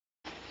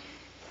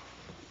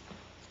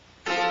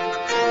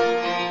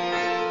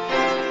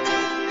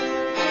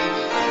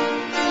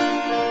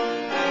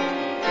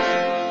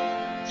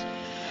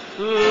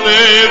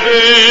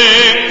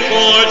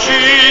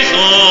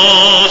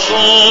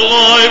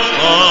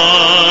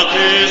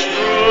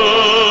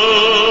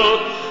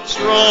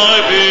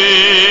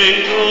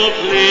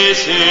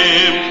praise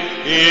him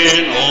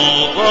in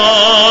all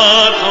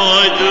that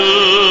I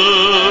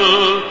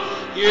do,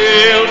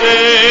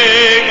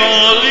 yielding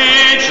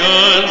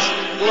allegiance,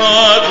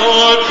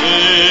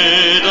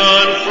 glad-hearted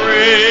and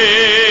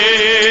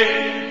free.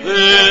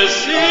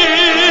 This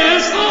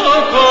is the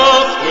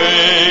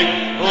pathway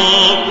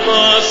of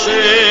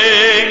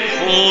blessing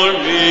for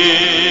me.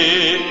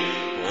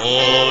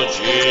 Oh,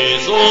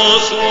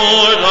 Jesus,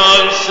 Lord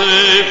and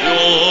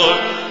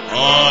Savior, I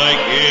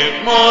give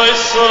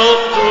myself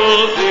to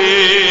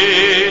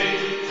thee,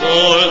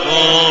 for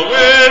thou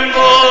in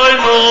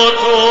thine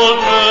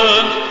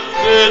atonement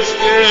didst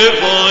give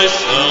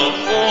thyself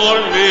for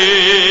me.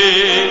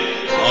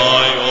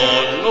 I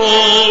own no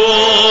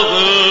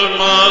other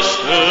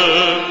master,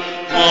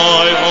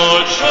 my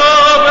heart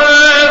shall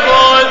bear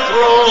thy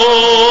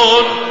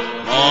throne,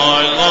 my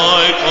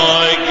life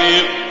I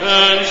give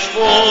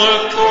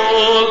henceforth to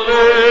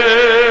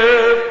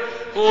live,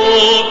 O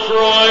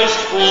Christ,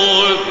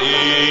 for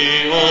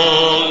thee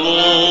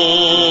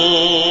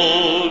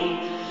alone.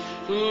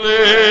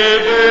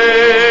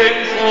 Living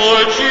for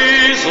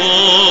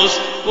Jesus,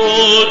 who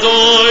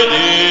died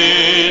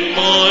in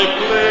my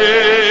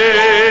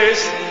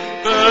place,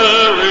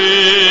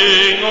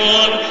 bearing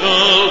on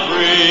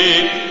Calvary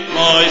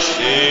my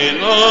sin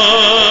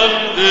and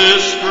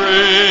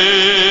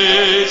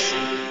disgrace.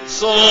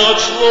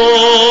 Such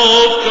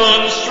love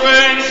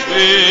constrains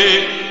me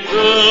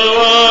to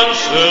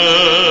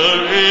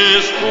answer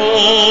his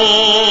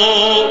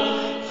call.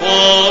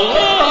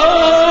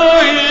 Follow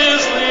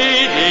his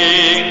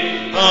leading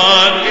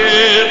and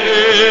give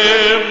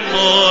him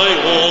my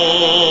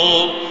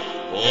all.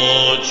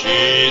 Oh,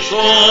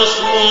 Jesus,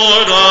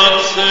 Lord and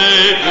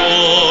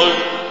Savior,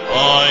 I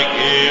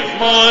give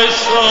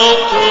myself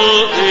to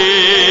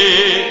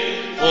thee,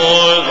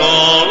 for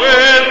thou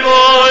in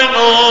thine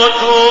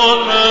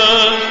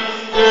atonement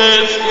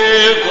didst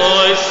give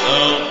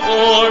thyself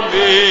for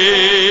me.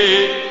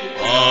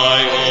 I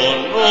own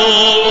no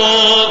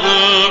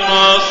other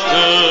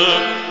master,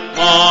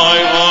 my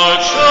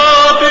heart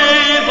shall be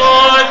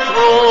thy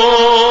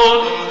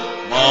throne,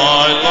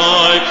 my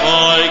life I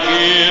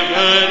give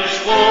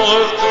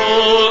henceforth to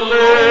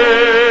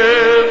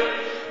live,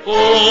 O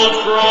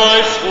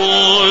Christ,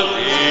 for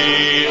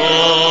thee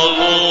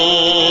alone.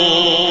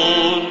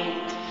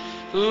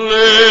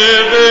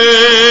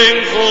 Living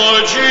for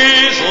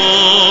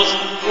Jesus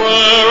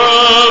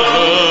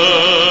wherever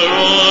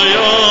I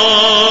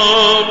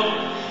am,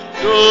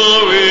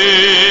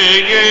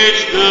 doing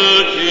each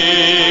duty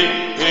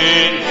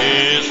in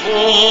his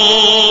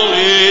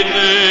holy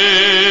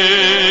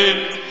name,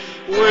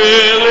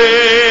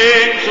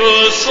 willing to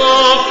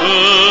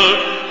suffer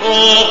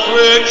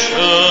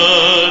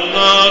affliction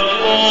and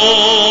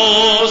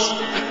loss,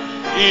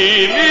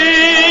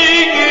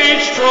 deeming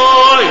each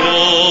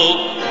trial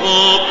a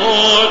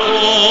part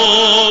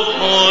of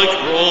my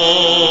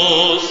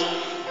cross.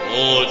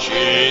 Oh,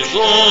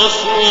 Jesus,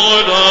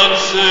 Lord and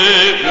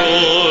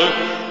Savior,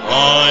 I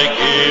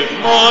give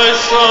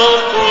myself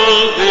to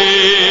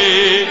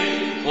thee,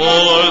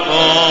 for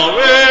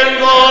thou in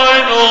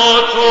thine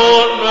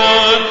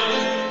atonement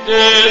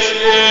didst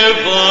give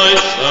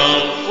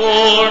thyself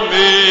for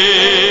me.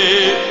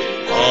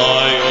 I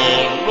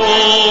own no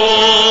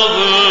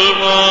other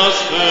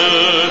master,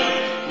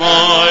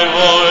 my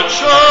heart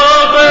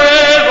shall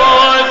bear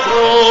thy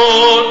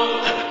throne,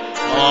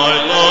 my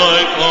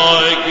life I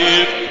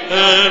give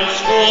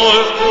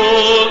henceforth to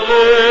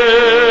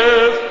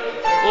live,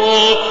 O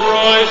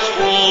Christ,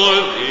 for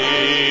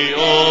thee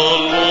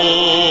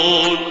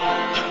alone.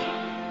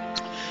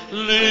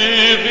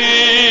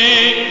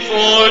 Living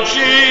for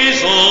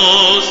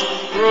Jesus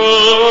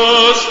through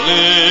this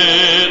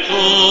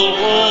little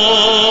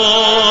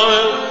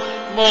while,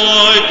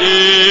 my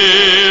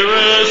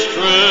dearest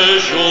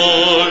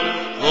treasure,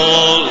 the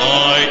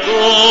light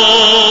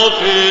of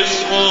his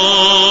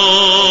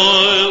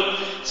smile,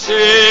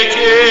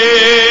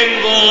 seeking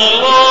the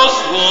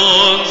lost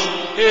ones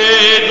he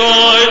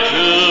died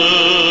to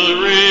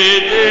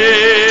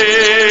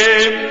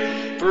redeem,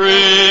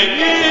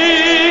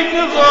 bringing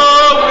the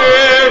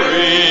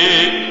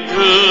weary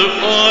to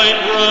find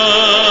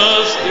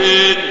rest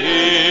in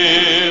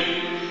him.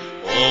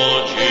 Oh,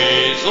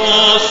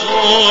 Jesus,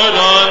 Lord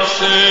and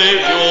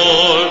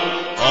Savior,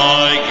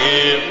 I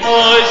give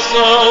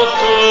myself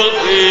to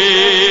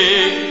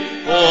thee,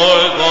 for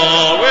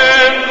thou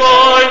in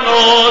thine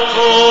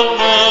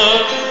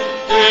atonement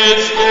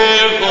didst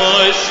give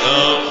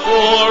thyself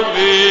for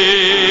me.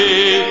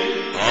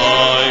 I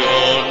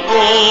own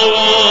no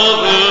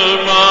other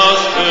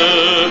master,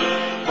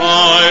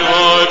 my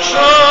heart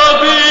shall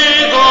be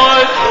thy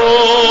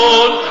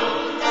throne,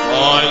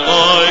 my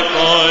life I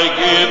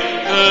give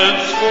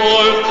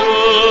henceforth to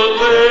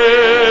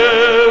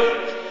live,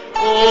 O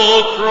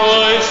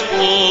Christ,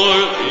 for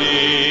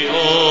thee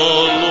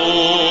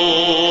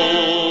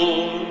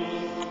alone.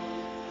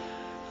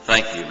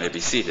 Thank you. You may be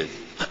seated.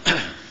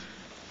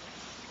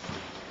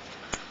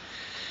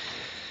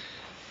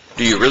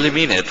 Do you really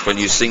mean it when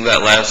you sing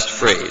that last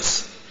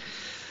phrase?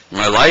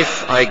 My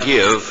life I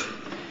give,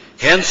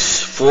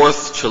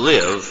 henceforth to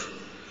live,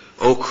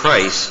 O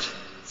Christ,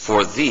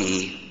 for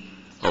thee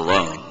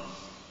alone.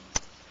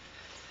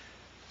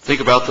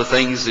 Think about the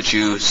things that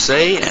you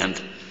say and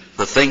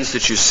the things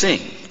that you sing.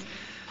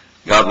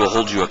 God will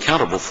hold you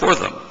accountable for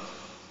them.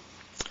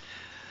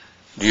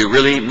 Do you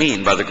really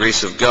mean, by the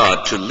grace of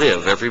God, to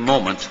live every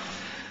moment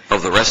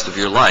of the rest of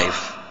your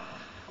life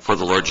for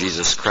the Lord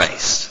Jesus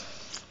Christ?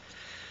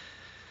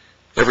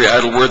 Every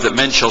idle word that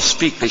men shall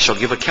speak, they shall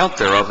give account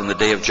thereof in the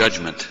day of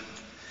judgment.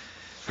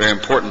 Very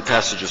important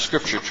passage of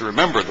Scripture to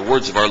remember the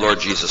words of our Lord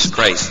Jesus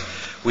Christ.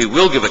 We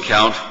will give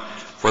account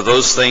for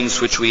those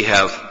things which we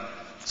have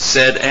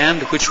said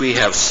and which we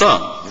have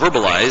sung,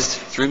 verbalized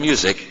through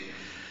music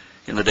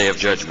in the day of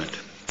judgment.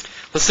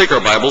 Let's take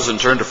our Bibles and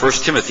turn to 1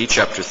 Timothy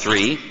chapter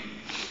 3.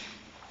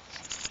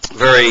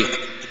 Very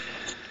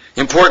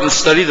important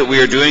study that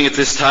we are doing at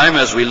this time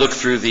as we look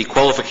through the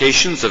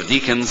qualifications of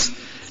deacons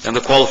and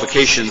the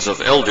qualifications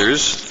of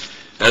elders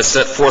as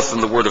set forth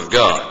in the Word of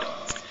God.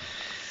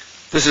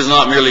 This is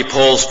not merely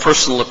Paul's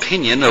personal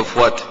opinion of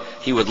what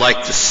he would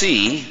like to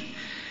see.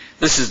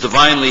 This is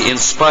divinely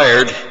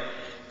inspired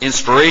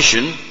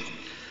inspiration,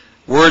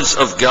 words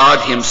of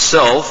God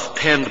himself,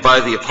 penned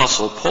by the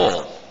Apostle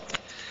Paul.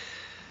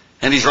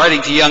 And he's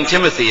writing to young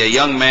Timothy, a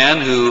young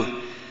man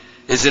who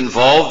is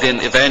involved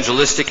in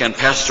evangelistic and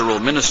pastoral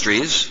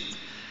ministries,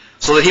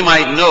 so that he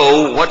might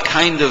know what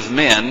kind of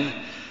men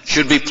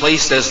should be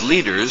placed as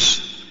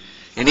leaders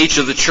in each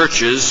of the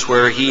churches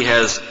where he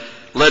has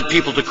led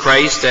people to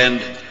Christ and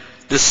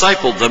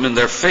discipled them in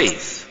their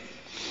faith.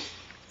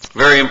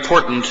 Very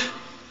important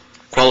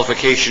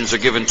qualifications are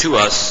given to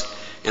us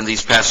in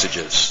these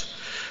passages.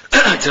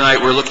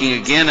 Tonight we're looking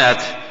again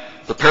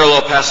at the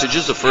parallel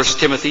passages of 1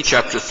 Timothy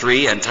chapter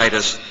 3 and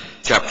Titus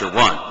chapter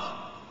 1.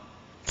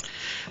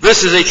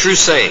 This is a true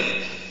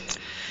saying.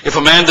 If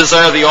a man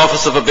desire the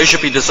office of a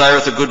bishop, he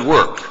desireth a good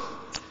work.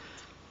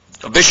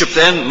 A bishop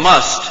then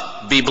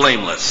must be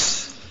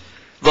blameless,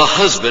 the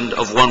husband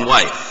of one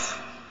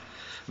wife,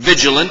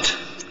 vigilant,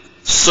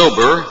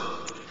 sober,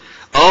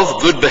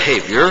 of good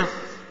behavior,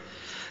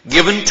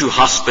 given to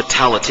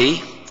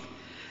hospitality,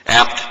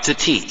 apt to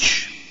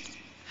teach,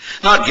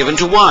 not given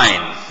to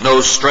wine,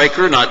 no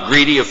striker, not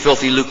greedy of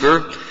filthy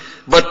lucre,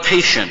 but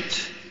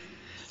patient,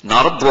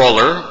 not a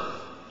brawler,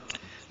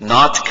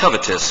 not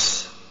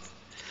covetous,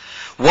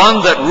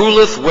 one that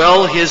ruleth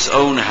well his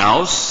own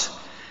house,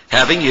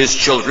 having his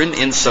children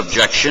in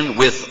subjection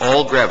with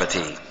all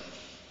gravity.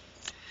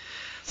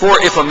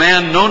 For if a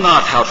man know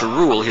not how to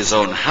rule his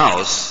own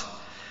house,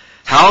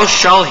 how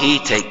shall he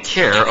take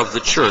care of the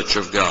church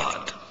of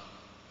God?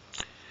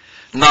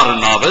 Not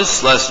a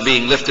novice, lest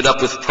being lifted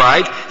up with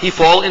pride, he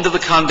fall into the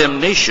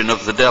condemnation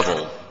of the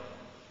devil.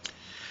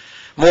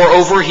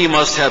 Moreover, he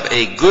must have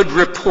a good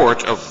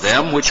report of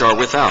them which are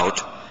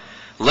without,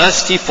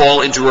 lest he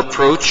fall into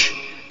reproach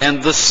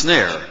and the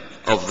snare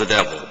of the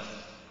devil.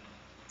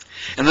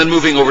 And then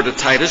moving over to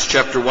Titus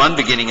chapter 1,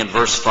 beginning in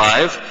verse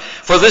 5,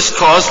 For this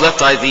cause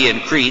left I thee in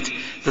Crete,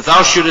 that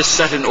thou shouldest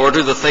set in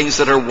order the things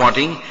that are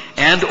wanting,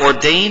 and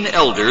ordain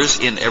elders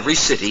in every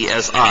city,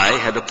 as I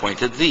had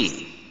appointed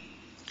thee.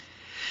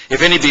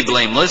 If any be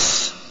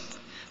blameless,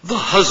 the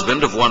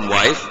husband of one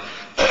wife,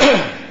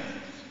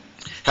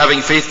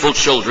 having faithful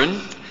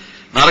children,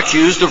 not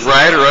accused of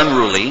riot or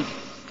unruly.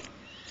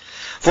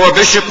 For a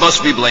bishop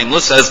must be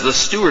blameless as the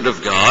steward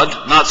of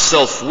God, not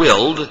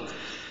self-willed,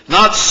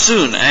 not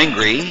soon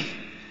angry,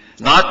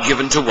 not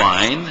given to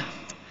wine,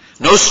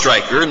 no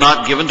striker,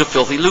 not given to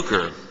filthy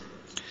lucre,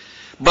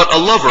 but a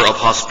lover of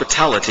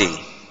hospitality,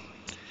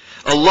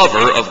 a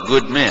lover of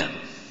good men,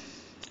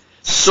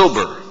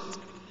 sober,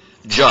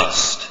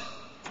 just,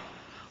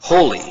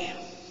 holy,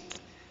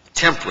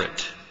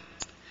 temperate,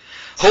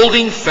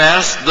 holding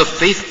fast the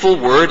faithful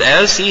word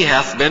as he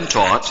hath been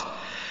taught,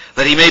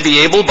 that he may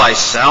be able by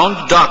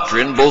sound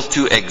doctrine both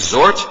to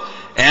exhort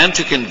and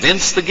to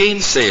convince the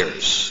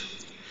gainsayers.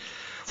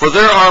 For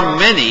there are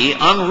many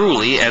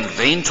unruly and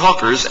vain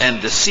talkers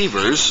and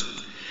deceivers,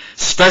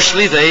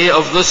 especially they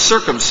of the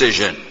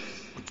circumcision,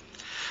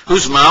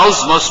 whose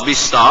mouths must be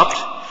stopped,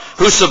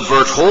 who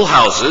subvert whole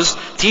houses,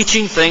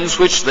 teaching things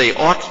which they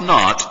ought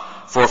not,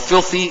 for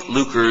filthy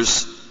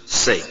lucre's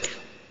sake.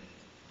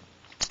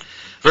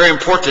 Very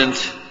important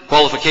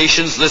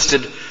qualifications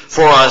listed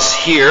for us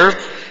here,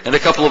 and a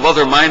couple of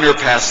other minor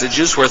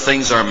passages where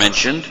things are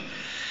mentioned.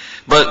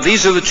 But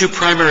these are the two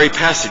primary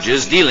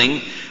passages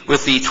dealing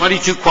with the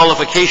 22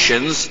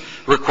 qualifications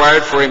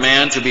required for a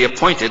man to be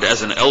appointed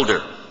as an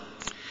elder.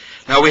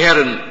 Now, we had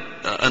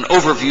an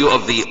overview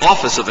of the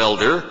office of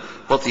elder,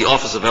 what the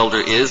office of elder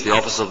is, the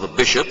office of the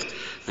bishop,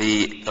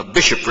 the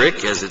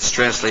bishopric, as it's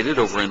translated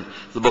over in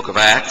the book of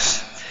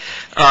Acts.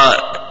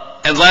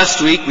 And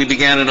last week we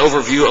began an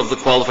overview of the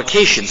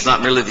qualifications,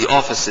 not merely the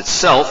office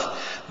itself,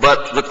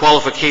 but the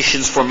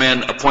qualifications for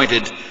men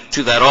appointed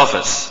to that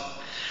office.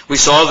 We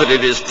saw that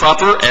it is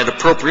proper and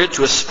appropriate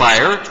to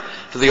aspire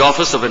to the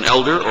office of an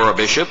elder or a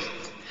bishop,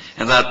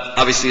 and that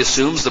obviously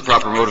assumes the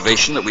proper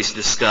motivation that we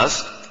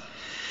discussed.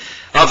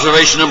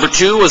 Observation number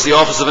 2 was the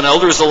office of an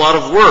elder is a lot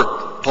of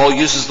work. Paul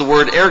uses the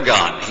word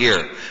ergon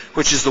here,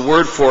 which is the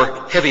word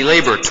for heavy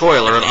labor,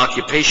 toil, or an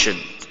occupation.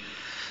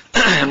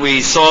 And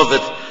we saw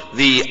that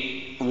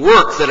the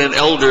work that an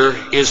elder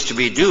is to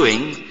be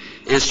doing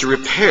is to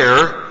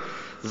repair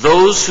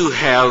those who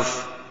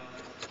have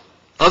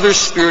other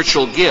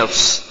spiritual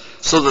gifts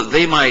so that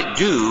they might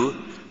do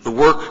the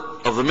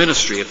work of the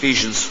ministry,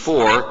 Ephesians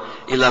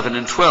 4:11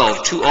 and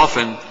 12. Too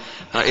often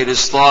it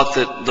is thought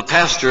that the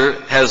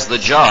pastor has the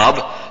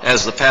job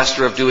as the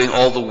pastor of doing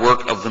all the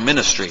work of the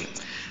ministry.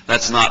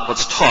 That's not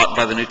what's taught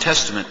by the New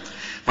Testament.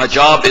 My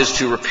job is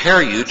to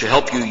repair you, to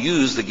help you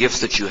use the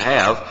gifts that you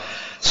have,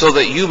 so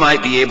that you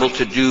might be able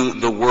to do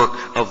the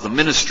work of the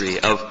ministry,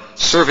 of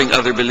serving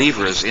other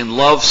believers, in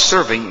love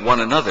serving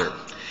one another,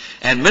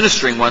 and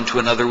ministering one to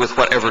another with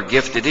whatever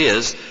gift it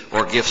is,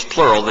 or gifts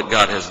plural, that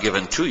God has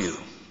given to you.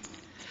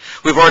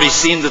 We've already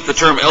seen that the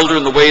term elder,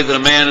 in the way that a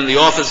man in the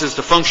office is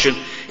to function,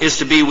 is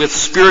to be with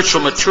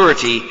spiritual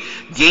maturity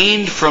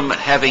gained from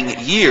having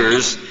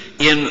years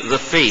in the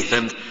faith.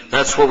 And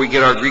that's where we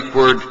get our Greek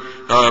word,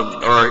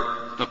 our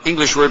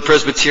English word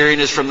Presbyterian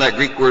is from that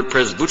Greek word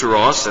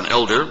presbyteros, an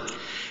elder.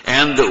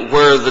 And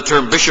where the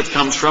term bishop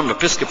comes from,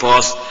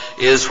 episkopos,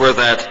 is where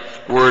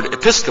that word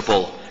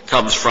episcopal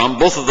comes from.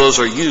 Both of those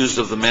are used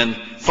of the men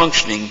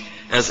functioning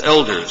as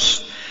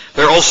elders.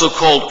 They're also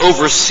called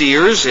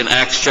overseers in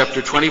Acts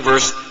chapter 20,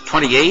 verse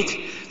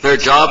 28. Their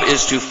job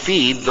is to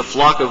feed the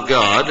flock of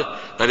God,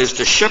 that is,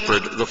 to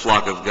shepherd the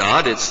flock of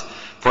God. It's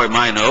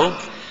poimaino,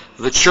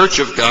 the church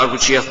of God,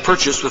 which he hath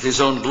purchased with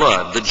his own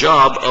blood. The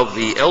job of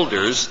the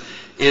elders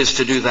is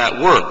to do that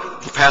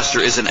work. The pastor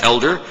is an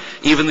elder.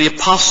 Even the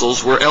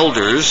apostles were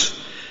elders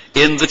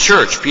in the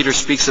church. Peter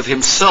speaks of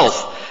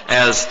himself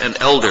as an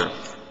elder.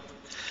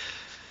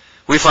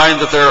 We find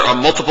that there are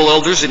multiple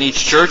elders in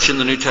each church in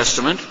the New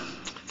Testament.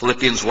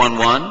 Philippians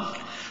 1:1.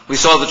 We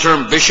saw the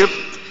term bishop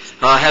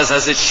has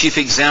as its chief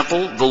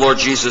example the Lord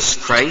Jesus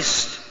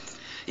Christ,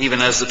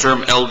 even as the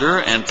term elder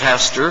and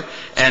pastor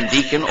and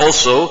deacon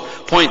also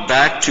point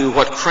back to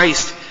what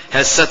Christ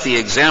has set the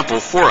example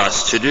for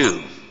us to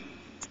do.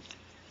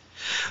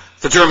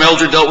 The term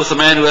elder dealt with a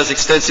man who has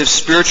extensive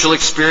spiritual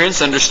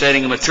experience,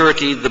 understanding and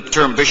maturity. The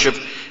term bishop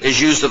is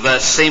used of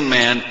that same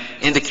man,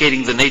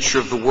 indicating the nature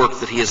of the work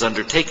that he has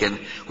undertaken,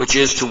 which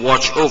is to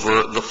watch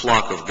over the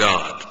flock of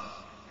God.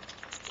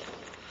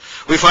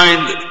 We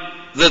find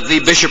that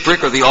the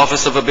bishopric, or the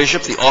office of a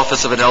bishop, the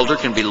office of an elder,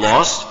 can be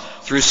lost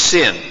through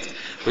sin.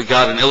 We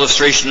got an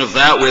illustration of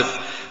that with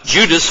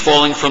Judas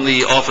falling from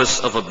the office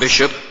of a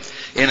bishop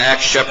in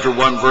Acts chapter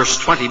 1, verse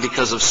 20,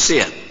 because of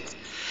sin.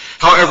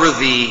 However,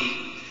 the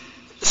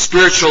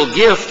spiritual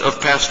gift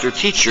of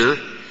pastor-teacher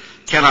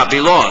cannot be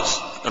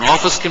lost. An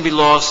office can be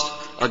lost,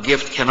 a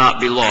gift cannot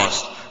be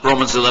lost.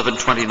 Romans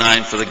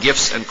 11:29, for the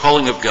gifts and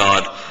calling of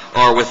God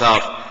are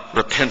without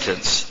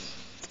repentance.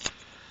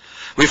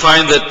 We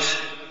find that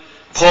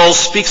Paul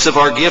speaks of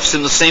our gifts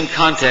in the same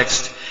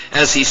context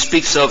as he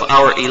speaks of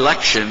our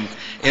election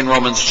in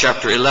Romans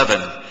chapter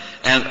 11.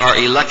 And our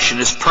election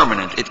is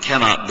permanent. It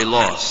cannot be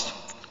lost.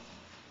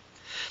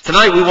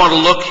 Tonight we want to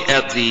look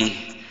at the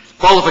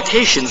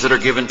qualifications that are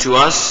given to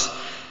us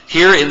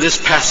here in this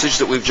passage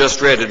that we've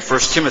just read in 1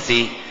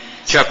 Timothy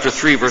chapter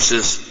 3,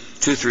 verses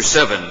 2 through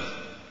 7.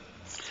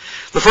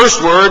 The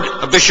first word,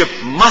 a bishop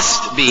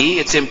must be,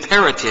 it's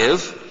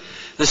imperative.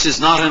 This is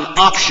not an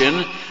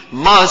option.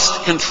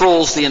 Must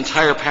controls the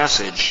entire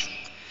passage.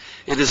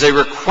 It is a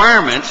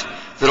requirement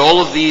that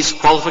all of these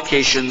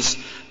qualifications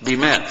be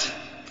met.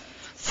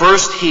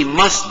 First, he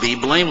must be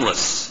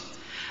blameless.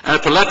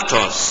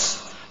 Epileptos,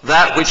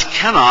 that which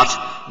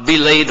cannot be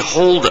laid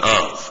hold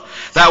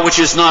of, that which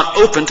is not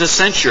open to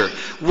censure,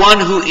 one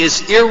who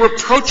is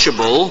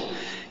irreproachable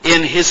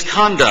in his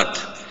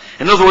conduct.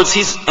 In other words,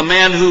 he's a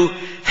man who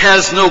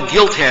has no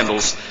guilt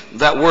handles.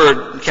 That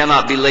word,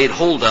 cannot be laid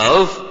hold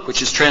of,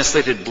 which is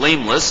translated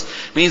blameless,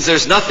 means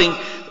there's no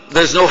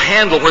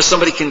handle where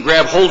somebody can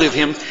grab hold of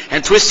him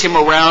and twist him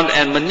around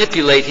and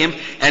manipulate him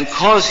and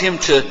cause him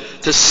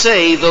to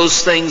say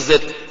those things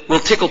that will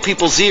tickle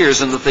people's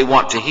ears and that they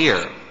want to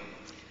hear.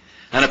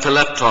 And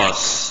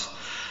epileptos,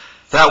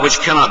 that which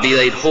cannot be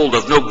laid hold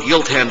of, no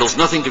guilt handles,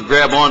 nothing to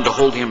grab on to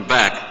hold him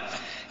back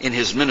in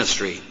his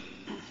ministry.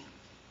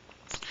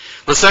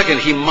 The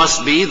second, he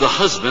must be the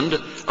husband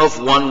of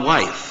one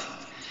wife.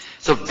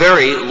 It's a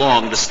very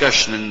long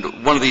discussion,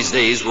 and one of these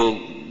days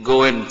we'll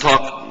go in and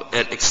talk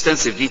at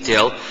extensive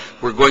detail.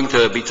 We're going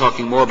to be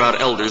talking more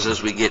about elders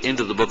as we get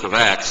into the book of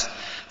Acts.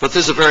 But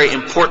this is a very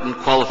important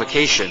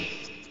qualification.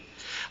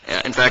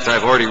 In fact,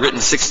 I've already written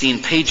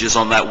 16 pages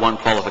on that one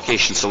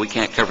qualification, so we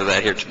can't cover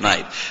that here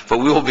tonight. But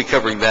we will be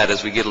covering that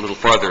as we get a little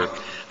farther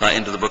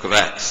into the book of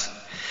Acts.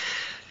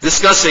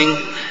 Discussing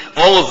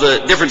all of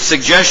the different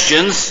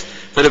suggestions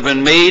that have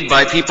been made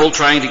by people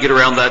trying to get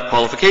around that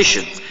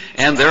qualification.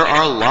 And there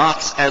are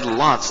lots and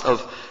lots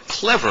of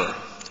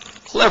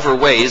clever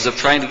ways of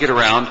trying to get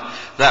around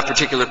that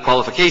particular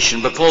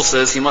qualification. But Paul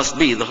says he must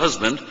be the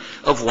husband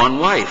of one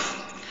wife.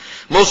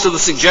 Most of the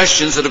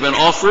suggestions that have been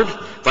offered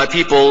by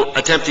people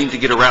attempting to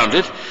get around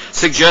it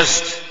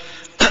suggest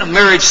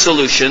marriage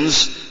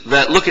solutions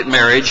that look at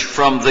marriage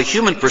from the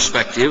human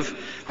perspective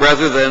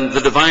rather than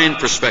the divine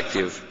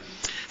perspective.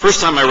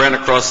 First time I ran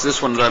across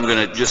this one that I'm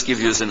going to just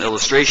give you as an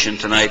illustration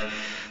tonight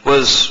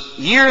was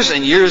years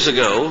and years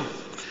ago.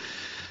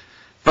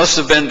 Must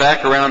have been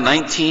back around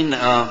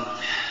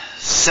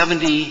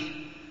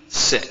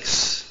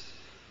 1976,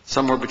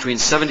 somewhere between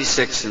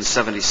 76 and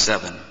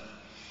 77.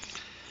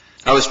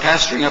 I was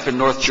pastoring up in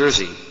North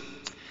Jersey.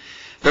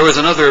 There was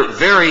another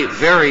very,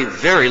 very,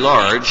 very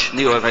large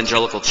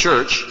neo-evangelical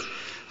church,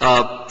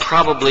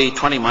 probably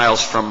 20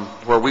 miles from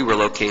where we were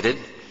located.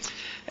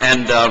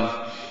 And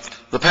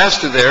the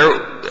pastor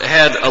there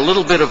had a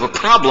little bit of a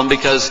problem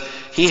because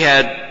he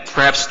had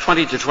perhaps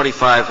 20 to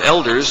 25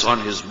 elders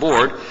on his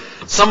board,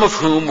 some of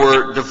whom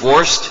were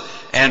divorced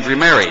and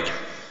remarried.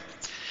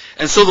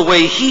 And so the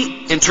way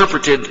he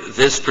interpreted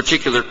this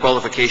particular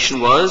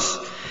qualification was,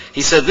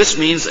 he said this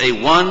means a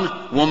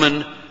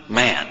one-woman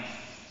man.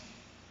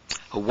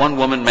 A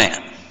one-woman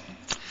man.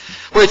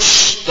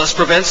 Which thus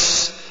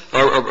prevents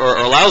or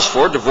allows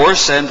for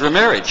divorce and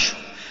remarriage,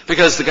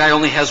 because the guy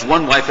only has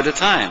one wife at a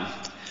time.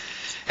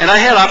 And I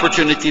had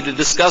opportunity to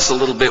discuss a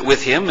little bit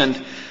with him,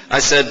 and I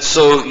said,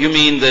 so you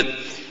mean that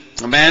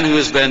a man who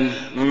has been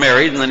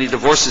married and then he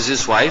divorces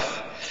his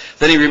wife,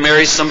 then he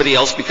remarries somebody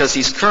else because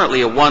he's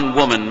currently a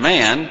one-woman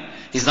man,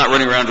 he's not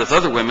running around with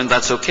other women,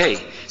 that's okay?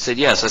 He said,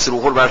 yes. I said,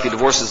 well, what about if he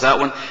divorces that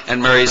one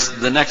and marries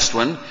the next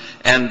one,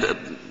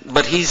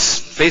 but he's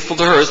faithful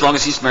to her as long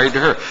as he's married to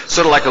her?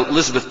 Sort of like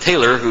Elizabeth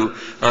Taylor, who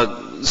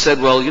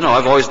said, well,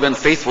 I've always been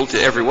faithful to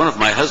every one of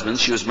my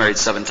husbands. She was married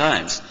 7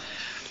 times.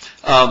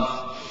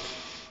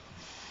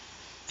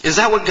 Is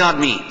that what God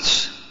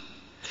means?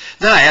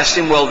 Then I asked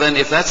him, well, then,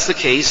 if that's the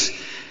case,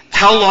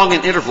 how long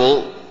an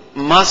interval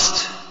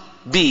must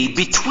be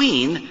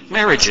between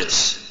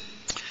marriages?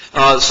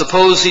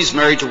 Suppose he's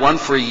married to one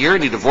for a year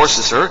and he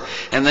divorces her,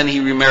 and then he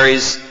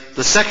remarries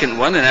the second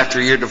one, and after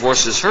a year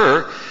divorces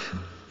her.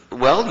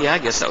 Well, yeah, I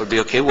guess that would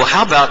be okay. Well,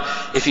 how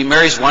about if he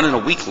marries one and a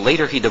week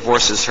later he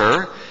divorces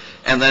her,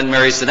 and then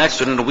marries the next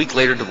one and a week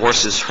later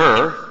divorces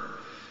her?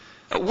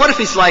 What if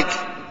he's like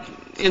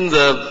in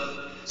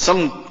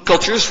some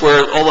cultures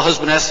where all the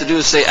husband has to do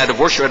is say, I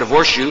divorce you, I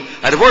divorce you,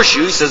 I divorce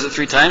you. He says it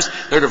 3 times.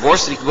 They're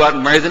divorced, and he can go out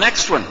and marry the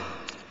next one.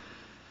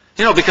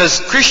 Because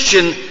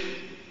Christian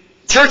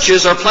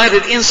churches are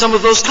planted in some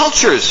of those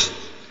cultures.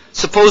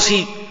 Suppose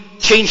he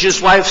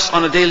changes wives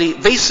on a daily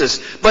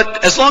basis,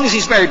 but as long as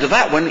he's married to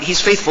that one,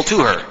 he's faithful to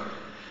her.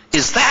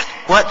 Is that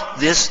what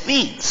this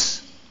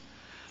means?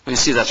 Well, you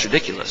see, that's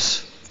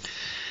ridiculous.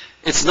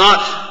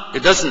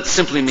 It doesn't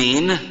simply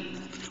mean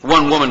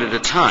one woman at a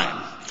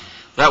time.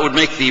 That would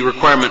make the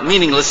requirement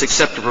meaningless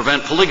except to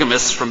prevent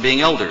polygamists from being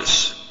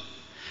elders.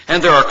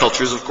 And there are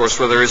cultures, of course,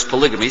 where there is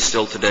polygamy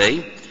still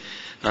today.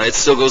 It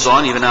still goes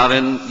on even out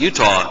in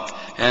Utah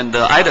and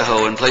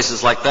Idaho and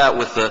places like that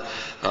with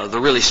the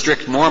really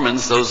strict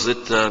Mormons, those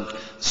that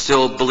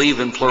still believe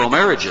in plural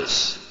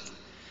marriages.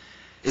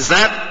 Is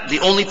that the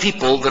only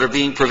people that are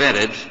being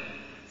prevented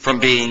from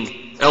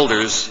being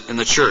elders in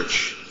the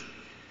church?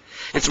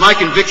 It's my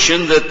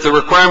conviction that the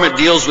requirement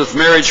deals with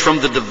marriage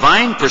from the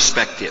divine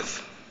perspective.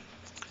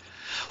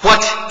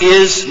 What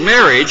is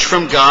marriage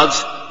from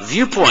God's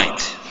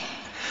viewpoint?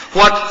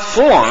 What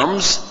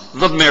forms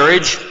the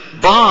marriage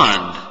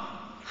bond?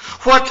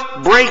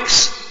 What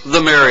breaks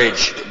the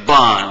marriage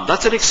bond?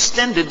 That's an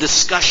extended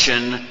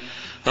discussion,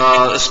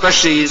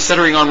 especially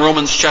centering on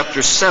Romans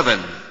chapter 7.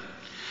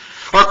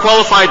 Are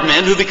qualified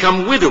men who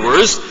become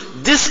widowers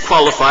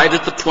disqualified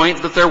at the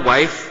point that their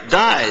wife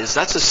dies?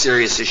 That's a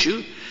serious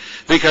issue,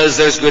 because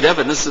there's good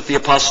evidence that the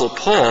Apostle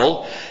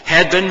Paul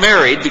had been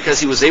married because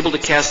he was able to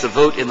cast a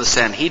vote in the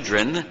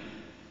Sanhedrin,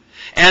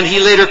 and he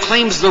later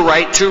claims the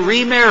right to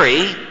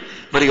remarry,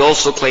 but he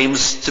also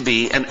claims to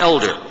be an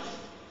elder.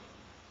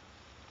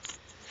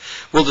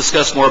 We'll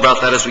discuss more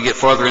about that as we get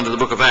farther into the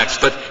book of Acts.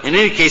 But in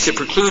any case, it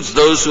precludes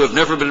those who have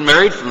never been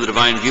married from the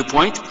divine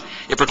viewpoint.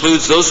 It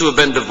precludes those who have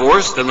been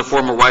divorced and the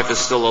former wife is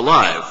still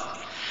alive.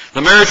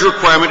 The marriage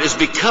requirement is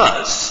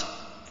because,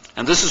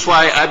 and this is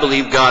why I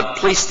believe God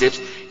placed it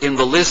in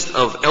the list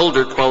of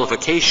elder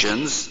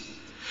qualifications,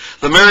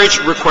 the marriage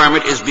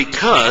requirement is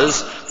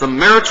because the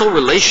marital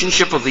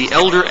relationship of the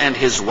elder and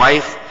his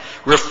wife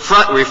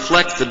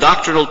reflect the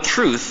doctrinal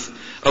truth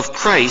of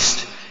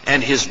Christ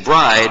and his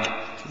bride,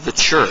 the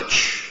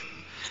church.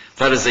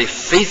 That is a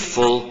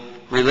faithful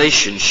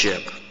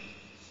relationship.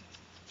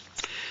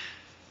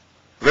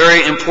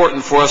 Very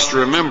important for us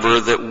to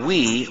remember that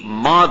we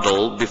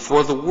model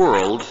before the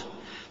world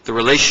the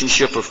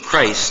relationship of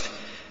Christ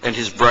and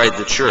his bride,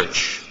 the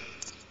church.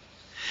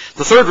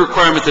 The third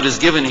requirement that is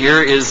given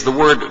here is the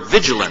word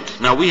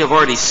vigilant. Now, we have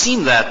already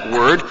seen that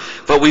word,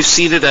 but we've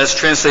seen it as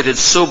translated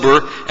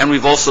sober, and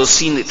we've also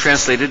seen it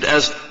translated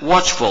as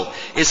watchful.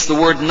 It's the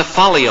word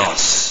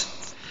nephalios.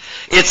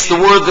 It's the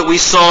word that we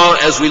saw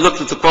as we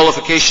looked at the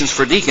qualifications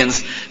for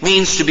deacons,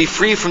 means to be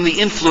free from the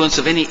influence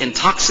of any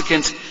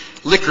intoxicant,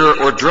 liquor,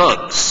 or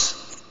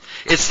drugs.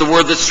 It's the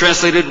word that's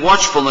translated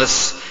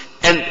watchfulness,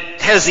 and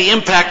has the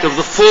impact of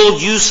the full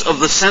use of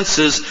the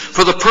senses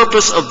for the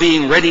purpose of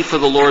being ready for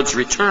the Lord's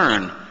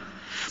return.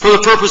 For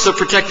the purpose of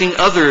protecting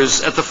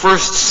others at the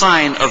first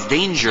sign of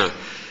danger,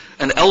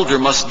 an elder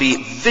must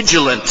be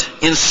vigilant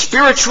in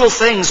spiritual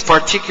things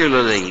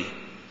particularly,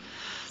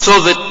 so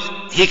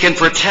that he can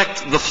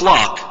protect the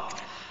flock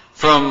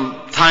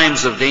from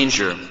times of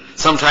danger.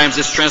 Sometimes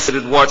it's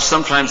translated watch,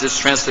 sometimes it's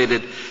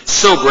translated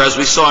sober, as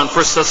we saw in 1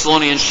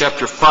 Thessalonians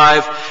chapter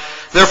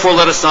 5. Therefore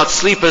let us not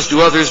sleep as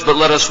do others, but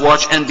let us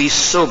watch and be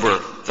sober.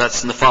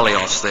 That's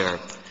nephalios there.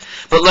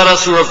 But let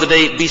us who are of the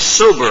day be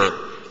sober,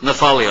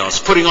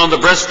 nephalios, putting on the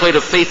breastplate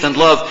of faith and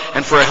love,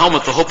 and for a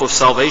helmet the hope of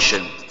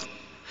salvation.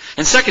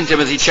 In 2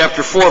 Timothy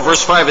chapter 4,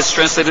 verse 5, it's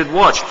translated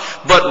watch.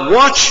 But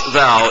watch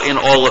thou in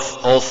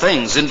all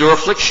things, endure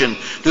affliction,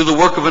 do the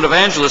work of an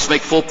evangelist,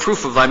 make full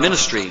proof of thy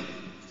ministry.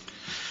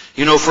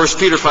 You know 1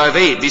 Peter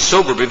 5:8, be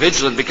sober, be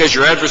vigilant, because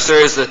your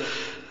adversary is the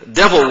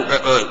devil.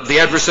 The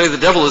adversary of the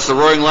devil is the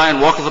roaring lion,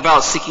 walketh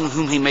about, seeking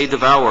whom he may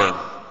devour.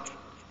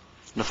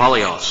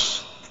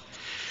 Nephalios.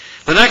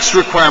 The next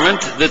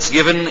requirement that's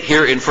given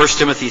here in 1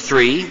 Timothy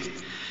 3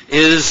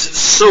 is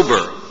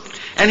sober.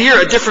 And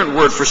here a different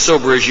word for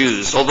sober is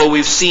used. Although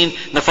we've seen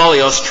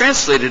nephalios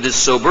translated as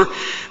sober,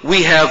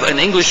 we have an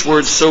English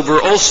word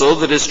sober also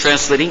that is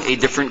translating a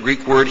different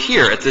Greek word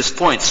here at this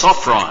point,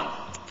 sophron.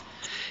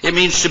 It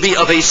means to be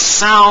of a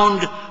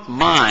sound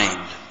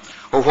mind,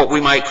 or what we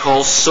might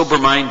call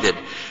sober-minded.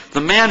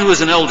 The man who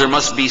is an elder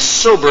must be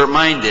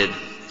sober-minded,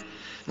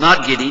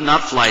 not giddy,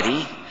 not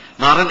flighty,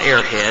 not an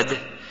airhead.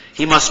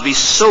 He must be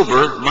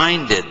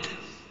sober-minded.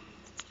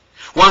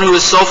 One who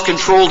is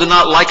self-controlled and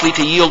not likely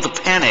to yield to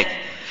panic.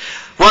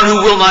 One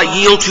who will not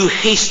yield to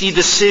hasty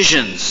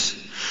decisions.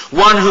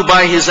 One who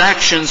by his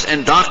actions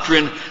and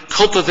doctrine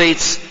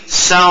cultivates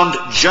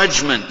sound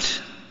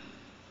judgment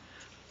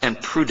and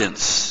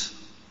prudence.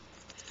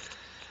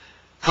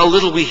 How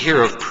little we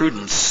hear of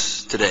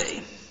prudence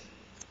today.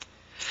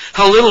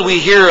 How little we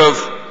hear of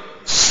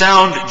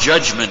sound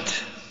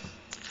judgment.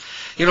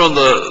 You know, in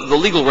the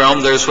legal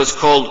realm, there's what's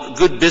called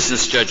good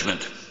business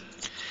judgment.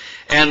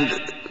 And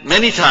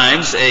many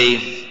times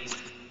a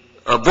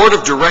board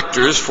of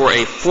directors for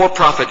a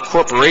for-profit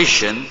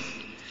corporation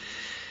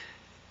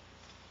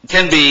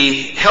can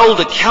be held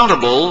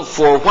accountable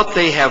for what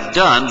they have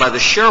done by the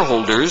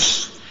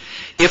shareholders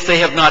if they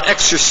have not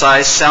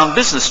exercised sound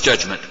business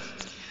judgment.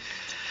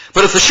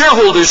 But if the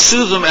shareholders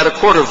sue them at a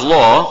court of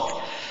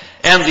law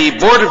and the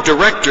board of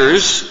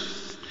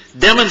directors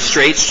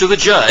demonstrates to the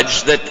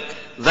judge that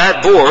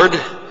that board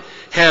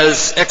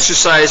has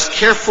exercised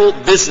careful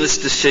business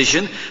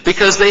decision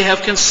because they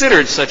have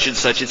considered such and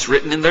such. It's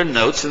written in their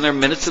notes, in their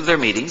minutes of their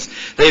meetings.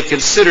 They've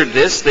considered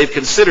this, they've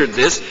considered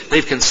this,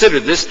 they've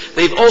considered this.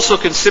 They've also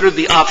considered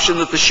the option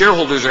that the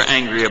shareholders are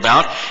angry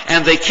about,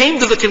 and they came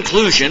to the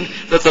conclusion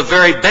that the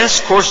very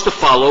best course to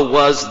follow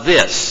was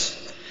this.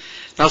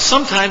 Now,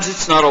 sometimes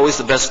it's not always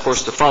the best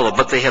course to follow,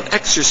 but they have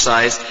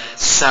exercised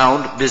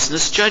sound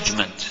business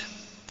judgment.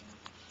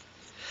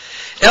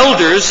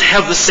 Elders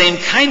have the same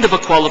kind of a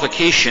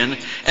qualification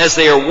as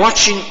they are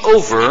watching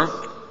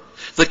over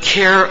the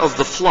care of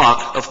the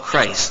flock of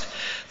Christ.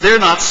 They're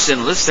not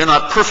sinless. They're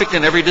not perfect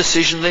in every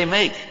decision they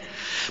make.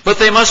 But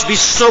they must be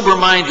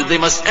sober-minded. They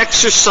must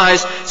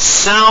exercise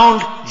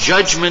sound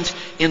judgment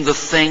in the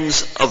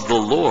things of the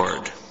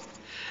Lord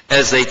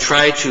as they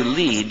try to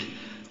lead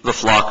the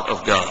flock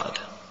of God.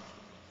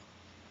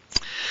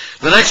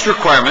 The next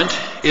requirement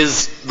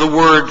is the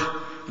word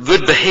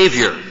good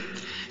behavior.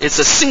 It's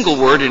a single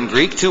word in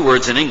Greek, two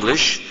words in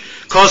English,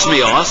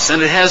 kosmios,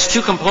 and it has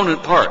two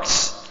component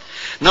parts.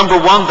 Number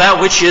one,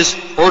 that which is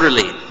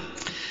orderly.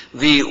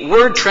 The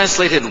word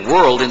translated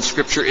world in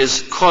Scripture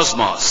is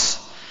cosmos.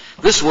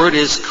 This word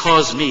is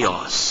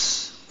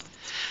kosmios.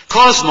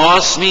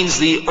 Cosmos means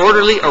the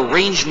orderly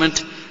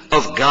arrangement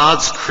of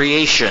God's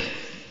creation.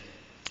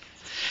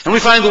 And we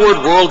find the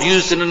word world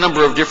used in a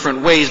number of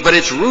different ways, but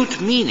its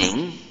root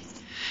meaning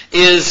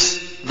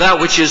is that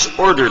which is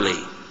orderly.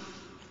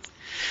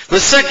 The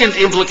second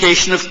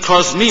implication of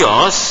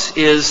kosmios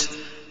is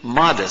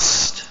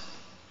modest.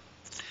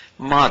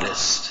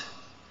 Modest.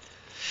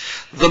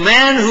 The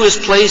man who is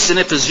placed in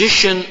a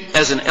position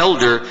as an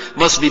elder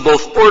must be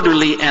both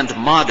orderly and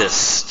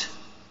modest.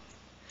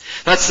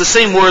 That's the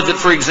same word that,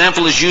 for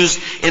example, is used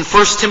in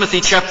 1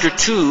 Timothy chapter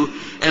 2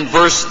 and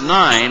verse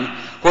 9,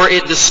 where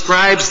it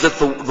describes that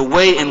the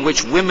way in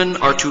which women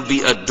are to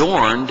be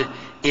adorned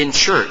in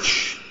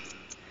church.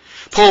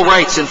 Paul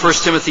writes in 1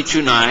 Timothy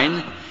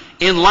 2:9,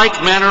 in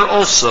like manner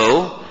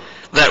also,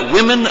 that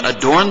women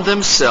adorn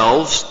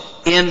themselves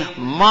in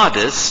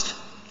modest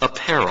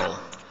apparel.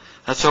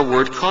 That's our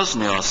word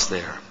kosmios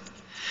there.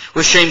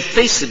 With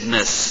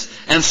shamefacedness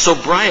and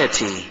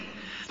sobriety,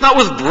 not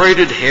with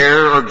braided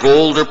hair or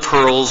gold or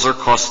pearls or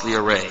costly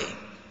array.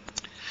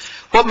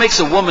 What makes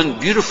a woman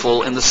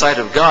beautiful in the sight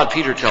of God,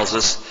 Peter tells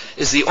us,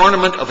 is the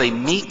ornament of a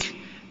meek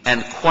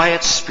and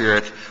quiet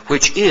spirit,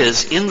 which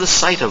is, in the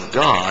sight of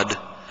God,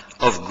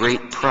 of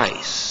great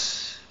price.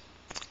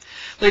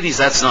 Ladies,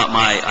 that's not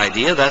my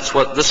idea. That's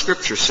what the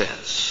Scripture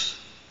says.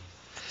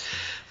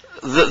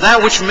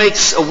 That which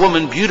makes a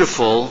woman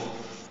beautiful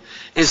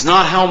is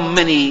not how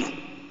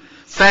many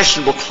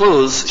fashionable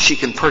clothes she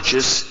can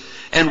purchase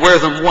and wear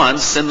them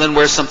once and then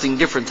wear something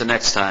different the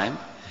next time.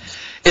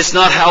 It's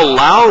not how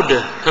loud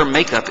her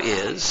makeup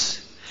is.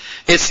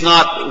 It's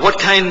not what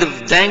kind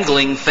of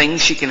dangling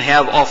things she can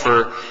have off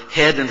her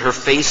head and her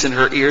face and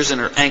her ears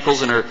and her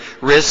ankles and her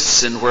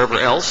wrists and wherever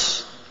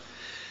else.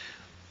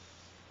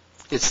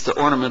 It's the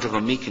ornament of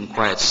a meek and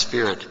quiet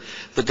spirit.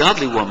 The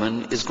godly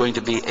woman is going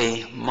to be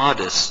a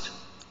modest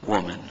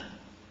woman.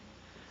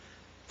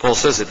 Paul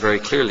says it very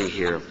clearly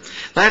here.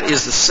 That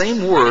is the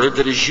same word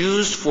that is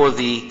used for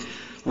the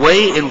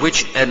way in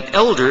which an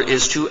elder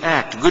is to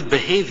act. Good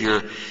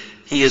behavior.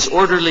 He is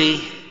orderly.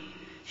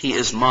 He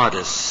is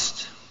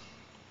modest.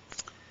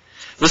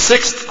 The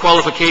sixth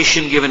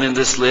qualification given in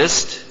this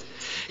list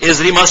is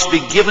that he must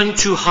be given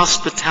to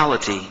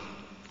hospitality.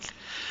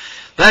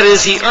 That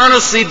is, he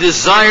earnestly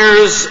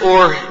desires,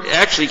 or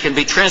actually can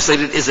be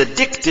translated, is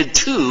addicted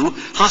to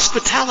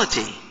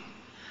hospitality.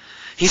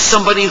 He's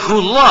somebody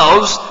who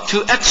loves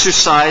to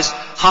exercise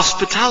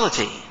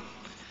hospitality.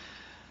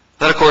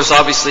 That, of course,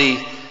 obviously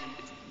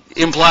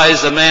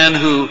implies a man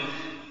who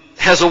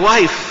has a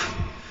wife.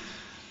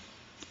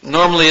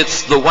 Normally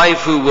it's the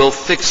wife who will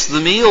fix the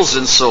meals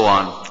and so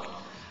on.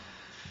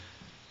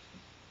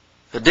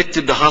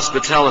 Addicted to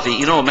hospitality.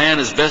 You know, a man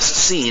is best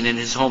seen in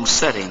his home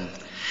setting.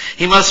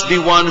 He must be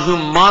one who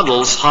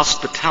models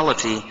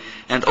hospitality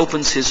and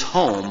opens his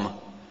home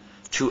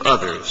to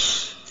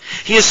others.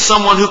 He is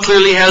someone who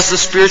clearly has the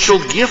spiritual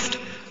gift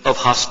of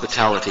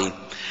hospitality.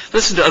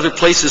 Listen to other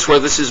places where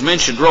this is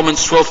mentioned.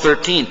 Romans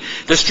 12:13,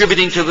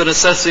 distributing to the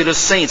necessity of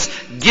saints,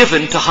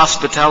 given to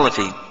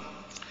hospitality.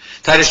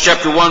 Titus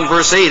chapter 1,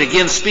 verse 8,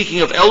 again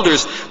speaking of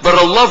elders, but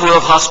a lover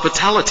of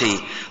hospitality,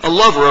 a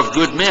lover of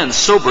good men,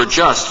 sober,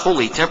 just,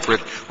 holy,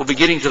 temperate. We'll be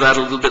getting to that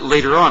a little bit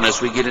later on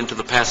as we get into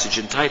the passage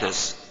in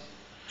Titus.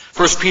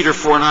 1 Peter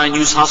 4:9,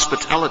 use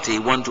hospitality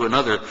one to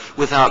another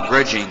without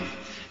grudging.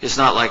 It's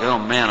not like, oh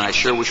man, I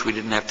sure wish we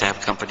didn't have to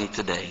have company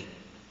today.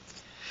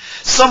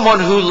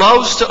 Someone who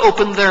loves to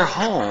open their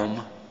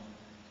home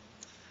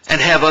and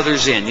have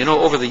others in. You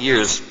know, over the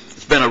years,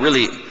 it's been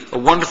a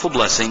wonderful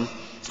blessing.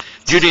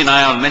 Judy and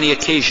I on many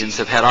occasions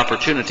have had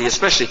opportunity,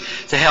 especially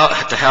to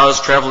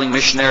house traveling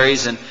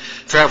missionaries and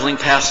traveling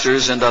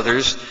pastors and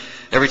others.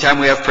 Every time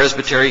we have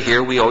Presbyterian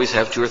here, we always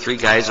have 2 or 3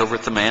 guys over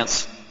at the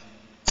manse.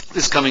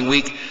 This coming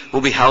week,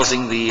 we'll be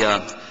housing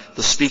the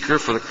speaker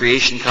for the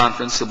Creation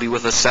Conference. He'll be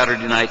with us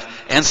Saturday night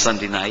and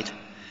Sunday night.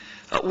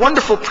 A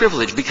wonderful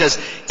privilege because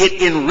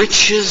it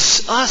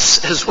enriches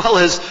us as well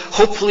as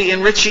hopefully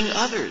enriching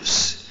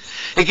others.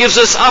 It gives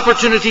us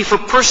opportunity for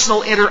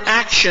personal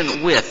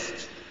interaction with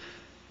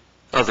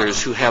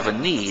others who have a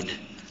need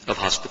of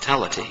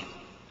hospitality.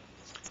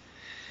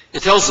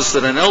 It tells us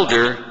that an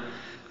elder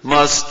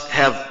must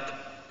have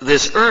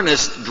this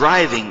earnest,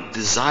 driving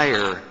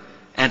desire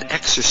and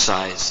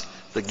exercise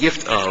the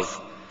gift of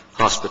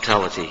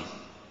hospitality.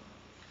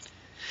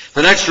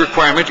 The next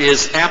requirement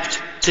is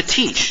apt to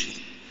teach.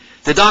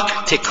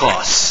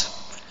 Didaktikos.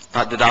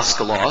 Not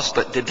didaskalos,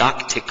 but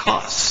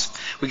didaktikos.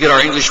 We get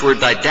our English word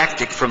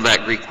didactic from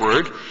that Greek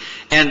word.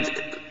 And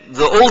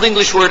the Old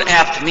English word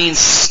apt means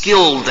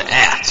skilled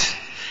at.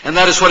 And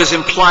that is what is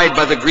implied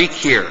by the Greek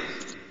here.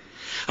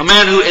 A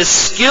man who is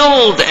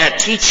skilled at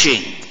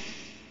teaching.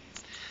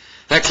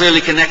 That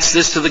clearly connects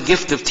this to the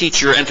gift of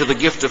teacher and to the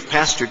gift of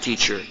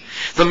pastor-teacher.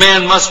 The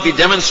man must be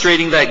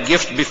demonstrating that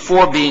gift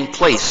before being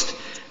placed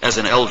as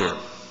an elder.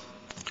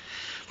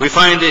 We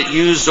find it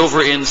used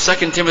over in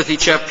 2 Timothy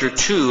chapter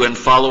 2 and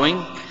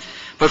following.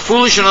 But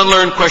foolish and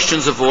unlearned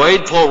questions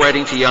avoid, Paul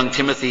writing to young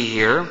Timothy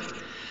here,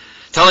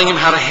 telling him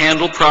how to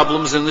handle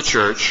problems in the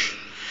church,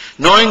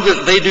 knowing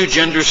that they do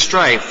gender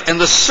strife. And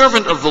the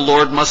servant of the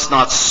Lord must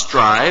not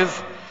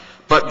strive,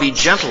 but be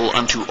gentle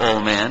unto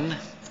all men,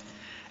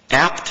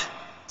 apt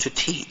to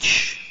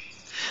teach.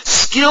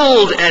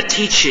 Skilled at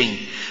teaching.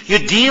 You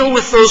deal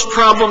with those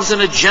problems in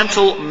a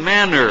gentle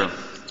manner.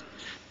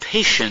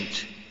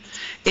 Patient.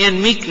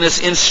 In meekness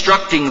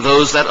instructing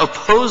those that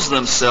oppose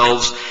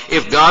themselves,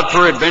 if God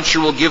peradventure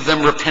will give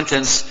them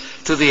repentance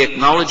to the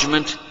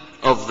acknowledgement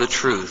of the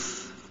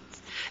truth.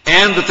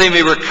 And that they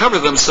may recover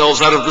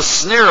themselves out of the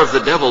snare of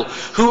the devil,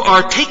 who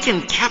are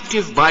taken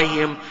captive by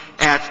him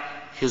at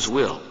his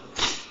will.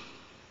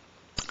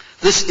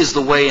 This is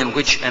the way in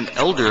which an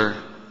elder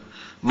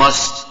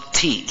must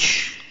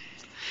teach.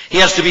 He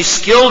has to be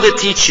skilled at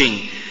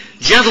teaching,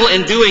 gentle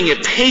in doing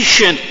it,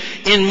 patient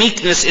in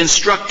meekness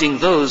instructing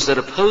those that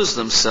oppose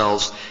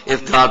themselves,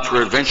 if God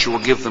peradventure will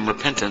give them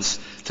repentance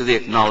to the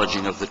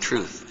acknowledging of the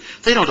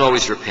truth. They don't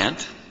always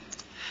repent.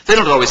 They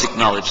don't always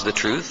acknowledge the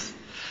truth.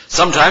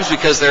 Sometimes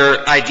because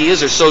their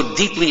ideas are so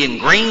deeply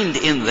ingrained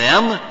in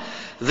them,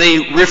 they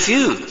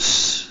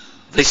refuse.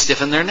 They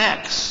stiffen their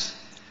necks.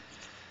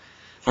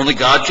 Only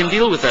God can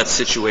deal with that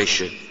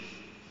situation.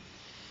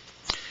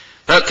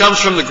 That comes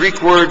from the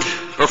Greek word,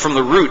 or from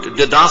the root,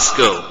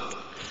 didasko,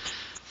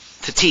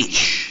 to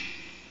teach.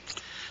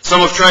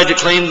 Some have tried to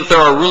claim that there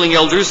are ruling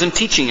elders and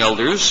teaching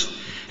elders,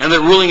 and that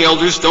ruling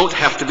elders don't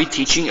have to be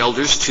teaching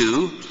elders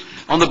too,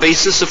 on the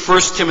basis of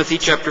 1 Timothy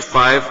chapter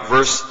 5,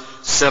 verse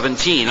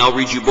 17. I'll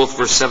read you both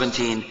verse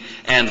 17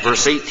 and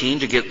verse 18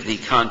 to get the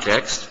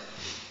context.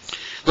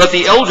 Let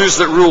the elders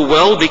that rule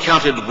well be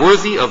counted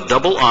worthy of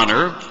double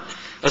honor,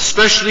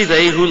 especially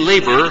they who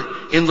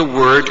labor in the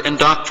word and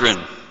doctrine.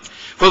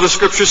 For the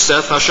Scripture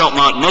saith, Thou shalt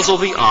not muzzle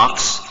the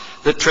ox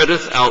that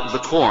treadeth out the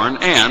corn,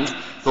 and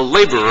the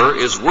laborer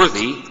is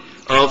worthy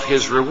of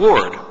his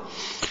reward.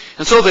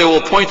 And so they will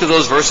point to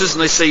those verses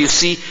and they say, you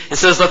see, it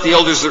says, let the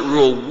elders that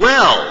rule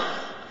well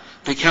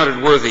be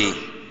counted worthy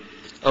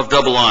of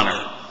double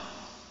honor.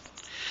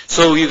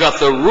 So you've got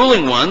the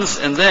ruling ones,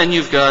 and then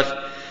you've got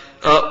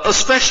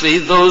especially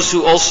those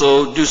who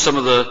also do some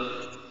of the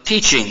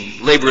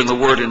teaching, labor in the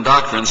word and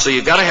doctrine. So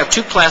you've got to have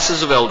two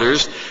classes of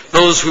elders,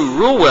 those who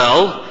rule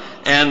well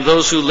and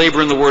those who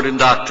labor in the word and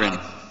doctrine.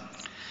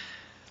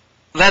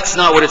 That's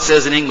not what it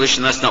says in English,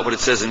 and that's not what it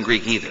says in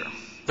Greek either.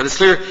 But it's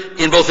clear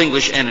in both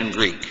English and in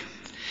Greek.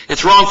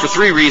 It's wrong for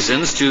three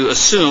reasons to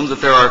assume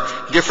that there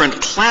are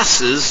different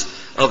classes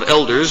of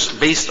elders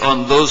based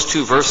on those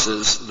two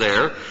verses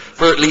there,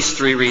 for at least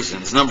three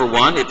reasons. Number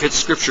one, it pits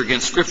Scripture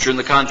against Scripture in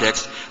the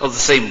context of the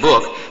same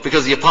book,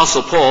 because the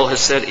Apostle Paul has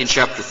said in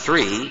chapter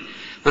 3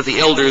 that the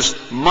elders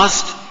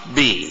must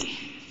be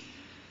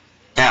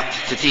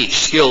apt to teach,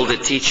 skilled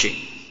at teaching.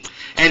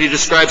 And he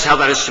describes how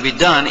that is to be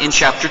done in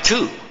chapter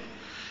 2,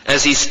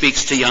 as he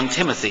speaks to young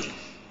Timothy.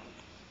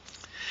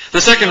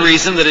 The second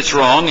reason that it's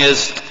wrong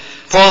is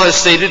Paul has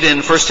stated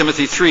in 1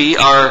 Timothy 3,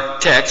 our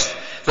text,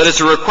 that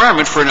it's a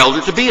requirement for an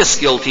elder to be a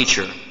skilled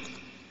teacher.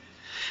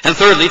 And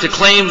thirdly, to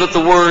claim that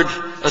the word,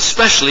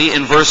 especially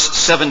in verse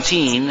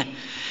 17,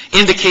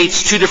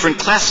 indicates two different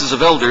classes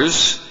of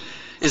elders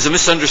is a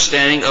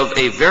misunderstanding of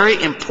a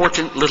very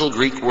important little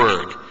Greek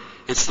word.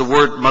 It's the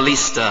word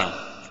malista.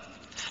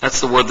 That's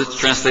the word that's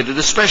translated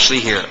especially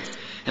here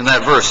in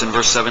that verse, in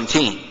verse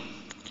 17.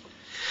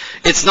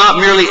 It's not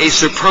merely a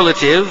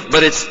superlative,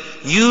 but it's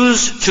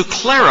used to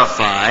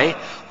clarify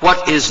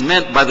what is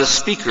meant by the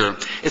speaker.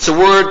 It's a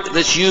word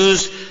that's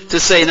used to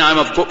say, now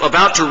I'm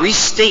about to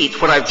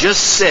restate what I've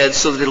just said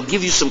so that it'll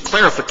give you some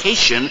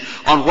clarification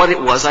on what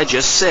it was I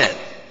just said.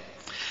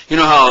 You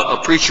know how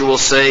a preacher will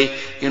say,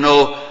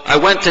 I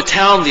went to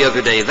town the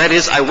other day. That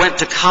is, I went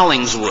to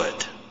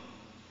Collingswood.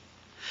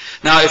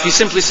 Now, if he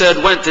simply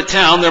said went to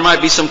town, there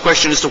might be some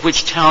question as to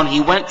which town he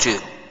went to.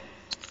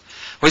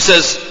 Well, he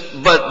says,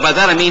 but by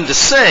that I mean to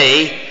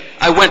say,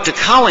 I went to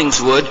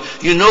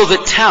Collingswood. You know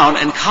that town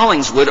and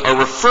Collingswood are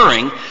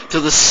referring to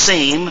the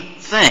same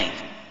thing.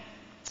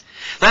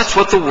 That's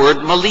what the word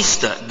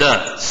malista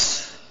does.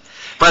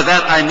 By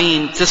that I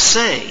mean to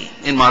say,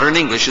 in modern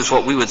English is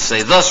what we would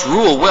say. Thus,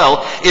 rule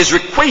well is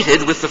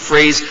equated with the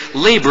phrase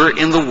labor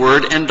in the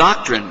word and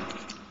doctrine.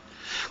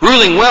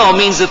 Ruling well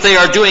means that they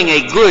are doing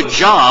a good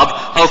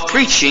job of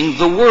preaching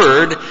the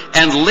word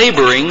and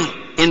laboring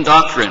in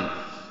doctrine.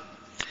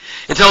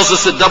 It tells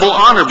us that double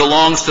honor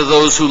belongs to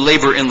those who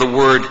labor in the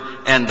word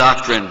and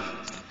doctrine.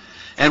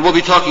 And we'll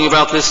be talking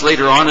about this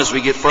later on as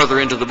we get further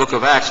into the book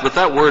of Acts, but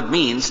that word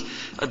means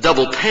a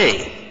double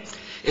pay.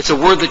 It's a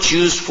word that's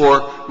used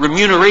for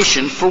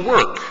remuneration for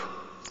work.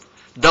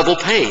 Double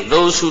pay.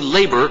 Those who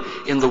labor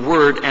in the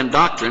word and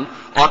doctrine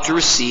ought to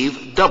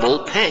receive double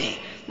pay.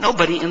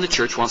 Nobody in the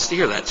church wants to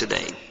hear that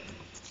today.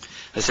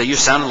 They say, you're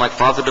sounding like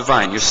Father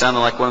Divine. You're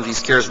sounding like one of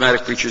these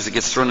charismatic preachers that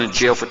gets thrown in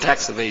jail for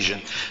tax evasion.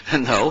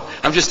 No,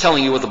 I'm just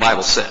telling you what the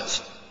Bible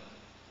says.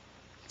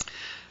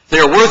 They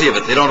are worthy of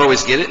it. They don't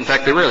always get it. In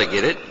fact, they rarely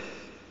get it.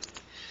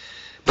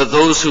 But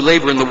those who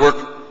labor in the work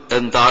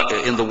and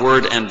in the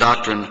word and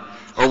doctrine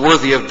are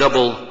worthy of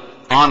double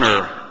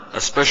honor, a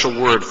special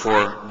word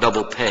for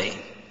double pay.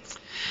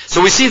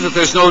 So we see that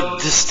there's no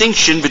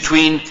distinction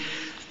between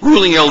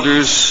ruling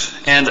elders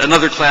and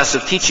another class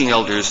of teaching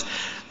elders.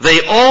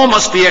 They all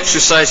must be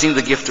exercising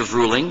the gift of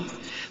ruling.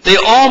 They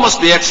all must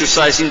be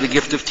exercising the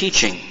gift of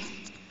teaching.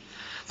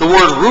 The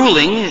word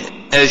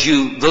ruling,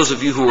 those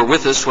of you who were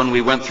with us when we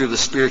went through the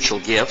spiritual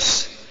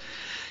gifts,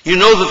 you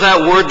know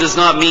that word does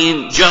not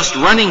mean just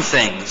running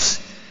things.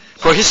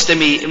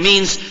 Prohistemi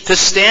means to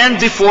stand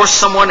before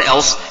someone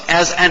else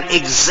as an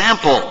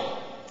example.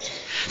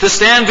 To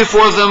stand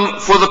before them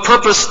for the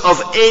purpose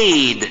of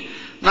aid,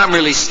 not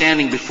merely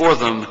standing before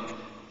them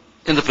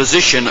in the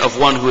position of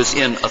one who is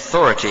in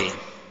authority.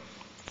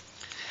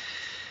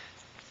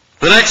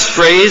 The next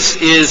phrase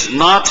is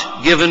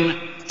not given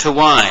to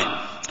wine.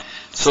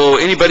 So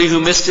anybody who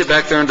missed it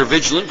back there under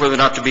vigilant, whether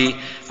not to be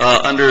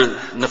under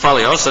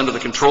nephalios, under the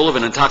control of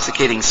an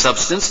intoxicating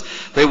substance,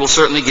 they will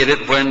certainly get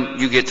it when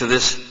you get to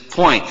this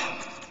point.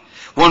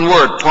 One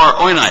word, par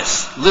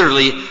oinais,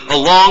 literally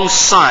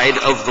alongside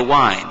of the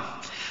wine.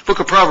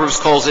 Book of Proverbs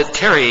calls it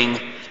tarrying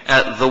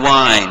at the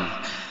wine.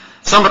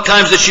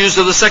 Sometimes it's used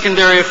of the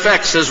secondary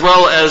effects as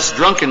well as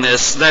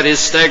drunkenness, that is,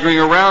 staggering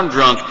around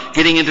drunk,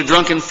 getting into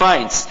drunken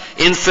fights,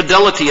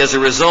 infidelity as a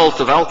result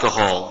of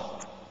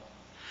alcohol.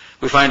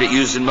 We find it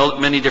used in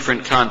many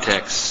different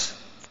contexts.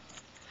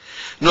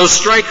 No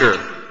striker,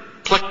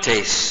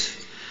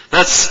 plectes.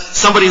 That's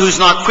somebody who's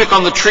not quick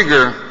on the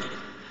trigger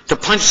to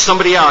punch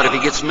somebody out if he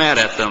gets mad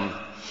at them.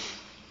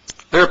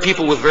 There are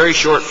people with very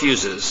short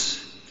fuses.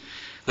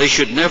 They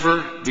should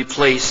never be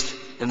placed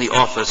in the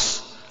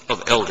office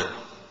of elder.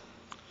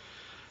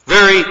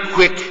 Very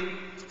quick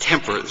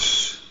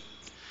tempers.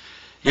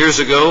 Years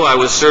ago, I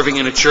was serving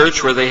in a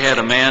church where they had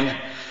a man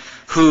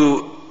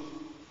who,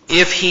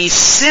 if he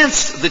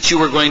sensed that you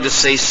were going to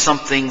say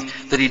something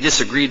that he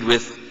disagreed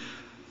with,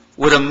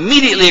 would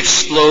immediately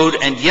explode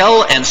and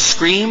yell and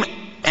scream,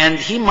 and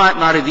he might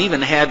not have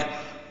even had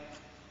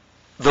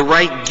the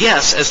right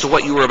guess as to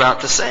what you were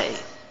about to say.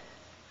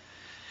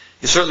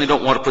 You certainly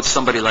don't want to put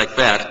somebody like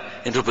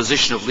that into a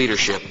position of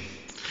leadership.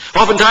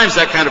 Oftentimes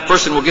that kind of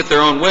person will get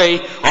their own way.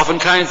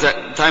 Oftentimes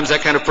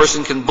that kind of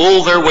person can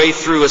bull their way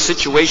through a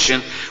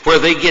situation where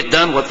they get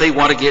done what they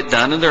want to get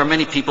done, and there are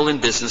many people in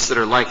business that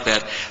are like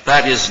that.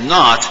 That is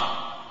not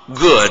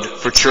good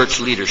for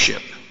church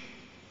leadership.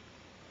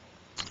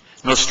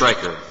 No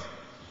striker.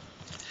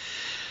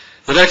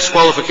 The next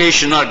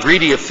qualification, not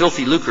greedy of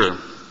filthy lucre.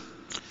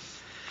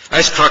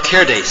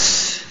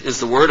 Eiskrakerdes is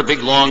the word, a big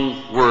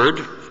long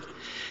word.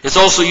 It's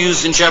also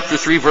used in chapter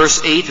 3,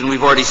 verse 8, and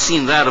we've already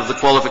seen that of the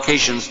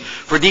qualifications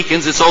for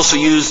deacons. It's also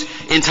used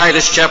in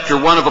Titus chapter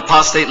 1 of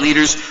apostate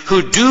leaders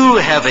who do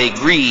have a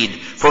greed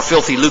for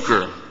filthy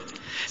lucre.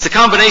 It's a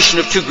combination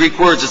of two Greek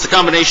words. It's a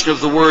combination of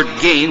the word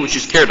gain, which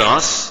is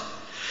kerdos,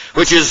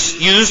 which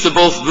is used of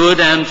both good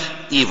and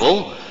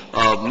evil.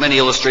 Many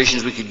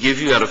illustrations we could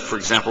give you out of, for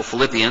example,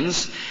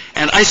 Philippians.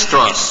 And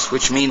eiskros,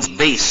 which means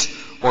base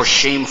or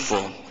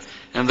shameful.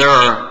 And there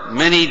are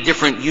many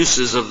different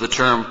uses of the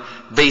term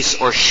base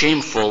or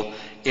shameful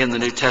in the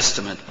New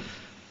Testament.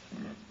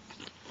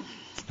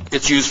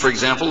 It's used, for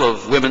example,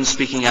 of women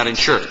speaking out in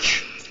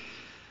church.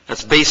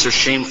 That's base or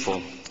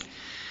shameful.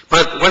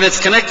 But when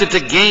it's connected to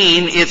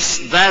gain,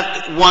 it's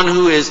that one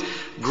who is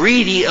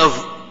greedy of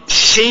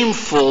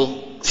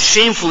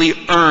shamefully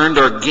earned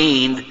or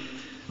gained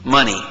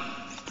money.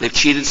 They've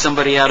cheated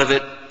somebody out of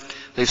it.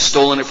 They've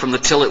stolen it from the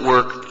till at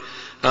work.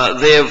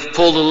 They have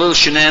pulled a little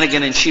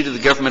shenanigan and cheated the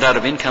government out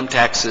of income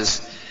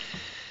taxes.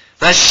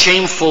 That's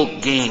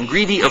shameful gain,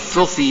 greedy of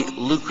filthy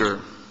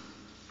lucre.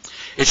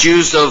 It's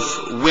used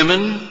of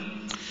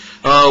women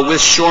with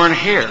shorn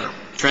hair,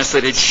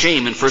 translated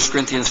shame in 1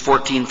 Corinthians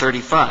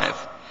 14:35.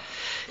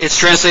 It's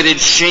translated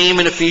shame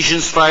in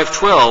Ephesians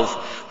 5:12,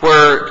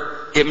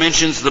 where it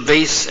mentions the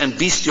base and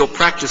bestial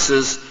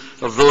practices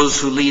of those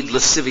who lead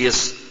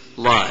lascivious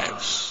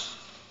lives.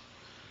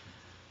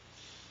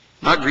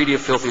 Not greedy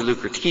of filthy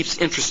lucre. It keeps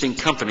interesting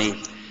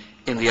company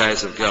in the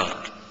eyes of God.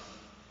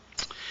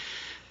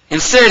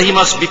 Instead, he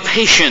must be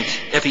patient,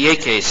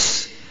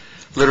 epiekes,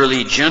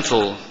 literally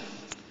gentle,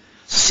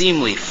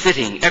 seemly,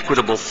 fitting,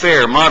 equitable,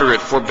 fair,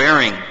 moderate,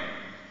 forbearing.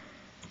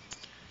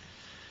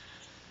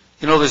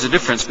 You know, there's a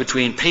difference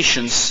between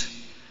patience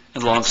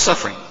and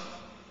long-suffering.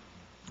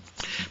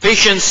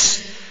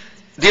 Patience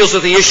deals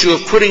with the issue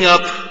of putting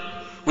up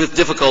with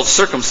difficult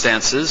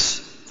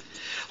circumstances.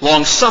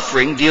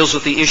 Long-suffering deals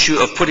with the issue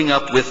of putting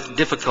up with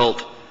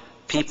difficult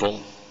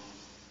people.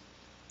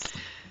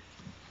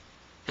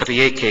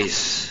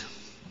 Epiekes.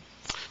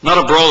 Not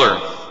a brawler.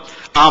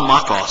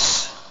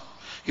 Amakos.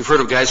 You've heard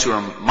of guys who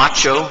are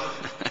macho.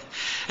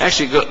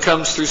 Actually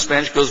comes through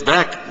Spanish, goes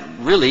back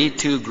really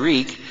to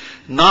Greek.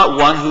 Not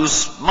one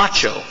who's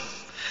macho.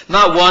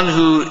 Not one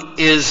who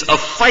is a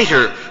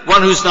fighter.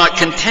 One who's not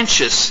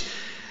contentious.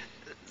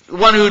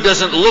 One who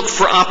doesn't look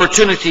for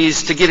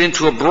opportunities to get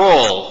into a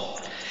brawl.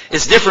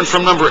 It's different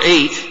from number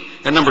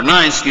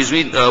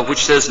 9,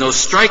 which says no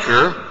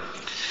striker,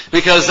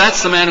 because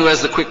that's the man who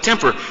has the quick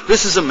temper.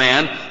 This is a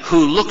man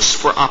who looks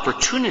for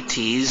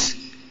opportunities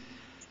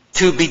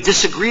to be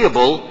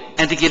disagreeable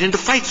and to get into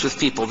fights with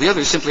people. The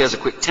other simply has a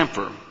quick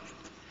temper.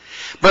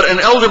 But an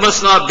elder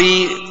must not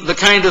be the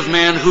kind of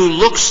man who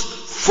looks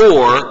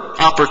for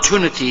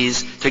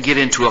opportunities to get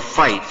into a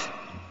fight,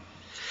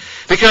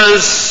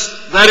 because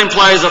that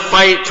implies a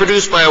fight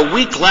produced by a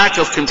weak lack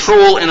of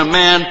control in a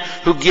man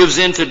who gives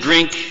in to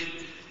drink,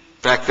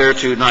 back there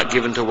to not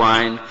given to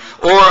wine,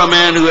 or a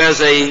man who has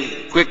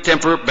a quick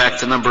temper, back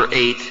to number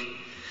 8,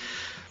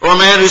 or a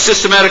man who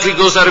systematically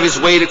goes out of his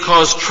way to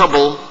cause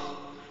trouble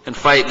and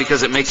fight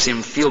because it makes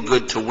him feel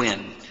good to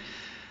win.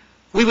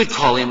 We would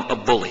call him a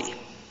bully.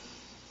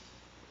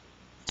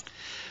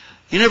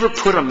 You never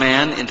put a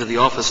man into the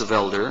office of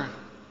elder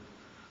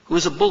who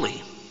is a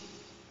bully,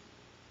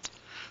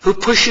 who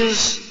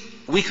pushes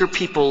weaker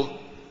people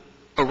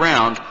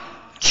around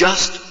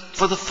just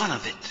for the fun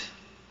of it.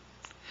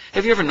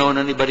 Have you ever known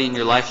anybody in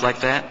your life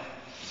like that?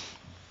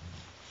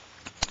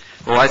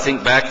 Well, I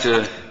think back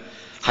to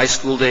high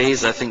school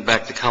days. I think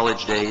back to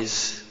college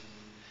days.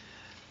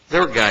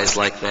 There were guys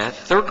like that.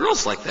 There were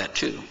girls like that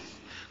too.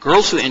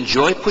 Girls who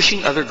enjoy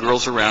pushing other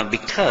girls around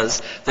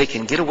because they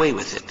can get away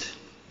with it.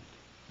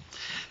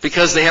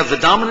 Because they have the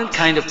dominant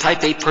kind of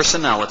type A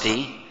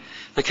personality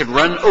that can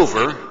run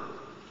over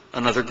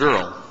another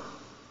girl.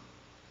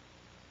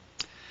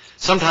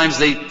 Sometimes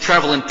they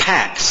travel in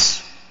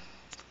packs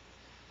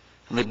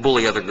and they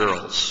bully other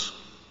girls.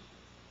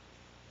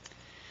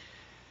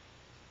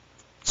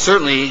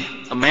 Certainly,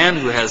 a man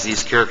who has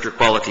these character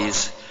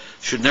qualities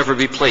should never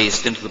be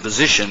placed into the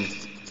position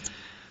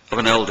of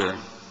an elder.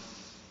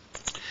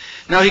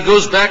 Now he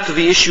goes back to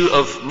the issue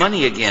of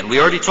money again. We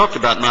already talked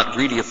about not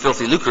greedy of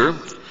filthy lucre,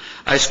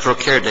 eis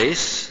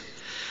krokerdes.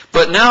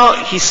 But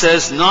now he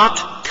says,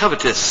 not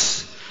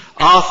covetous,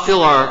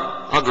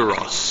 philar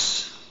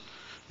agoros,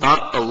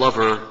 not a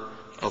lover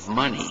of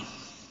money.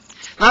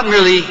 Not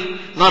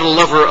a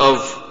lover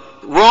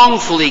of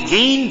wrongfully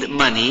gained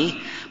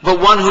money, but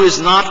one who is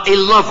not a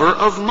lover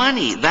of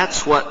money.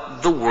 That's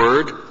what the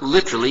word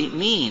literally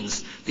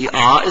means. The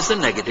is the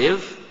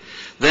negative.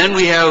 Then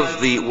we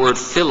have the word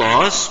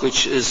philos,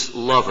 which is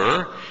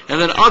lover, and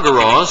then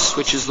agoros,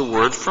 which is the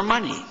word for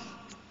money.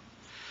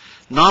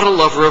 Not a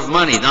lover of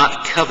money,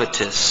 not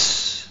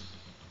covetous.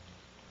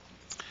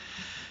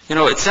 You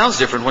know, it sounds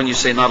different when you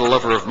say not a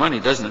lover of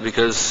money, doesn't it?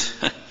 Because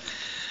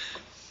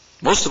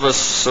most of us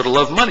sort of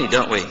love money,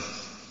 don't we?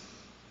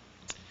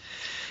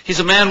 He's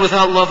a man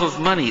without love of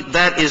money.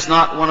 That is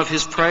not one of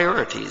his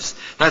priorities.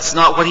 That's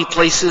not what he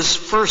places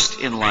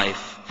first in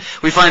life.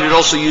 We find it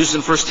also used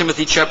in 1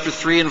 Timothy chapter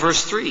 3 and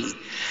verse 3.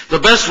 The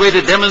best way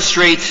to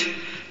demonstrate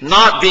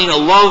not being a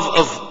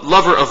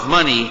lover of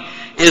money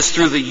is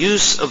through the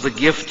use of the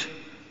gift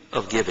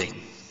of giving.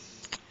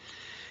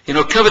 You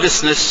know,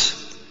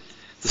 covetousness,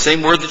 the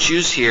same word that's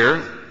used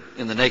here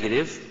in the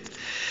negative,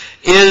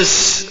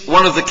 is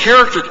one of the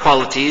character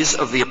qualities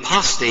of the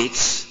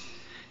apostates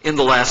in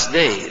the last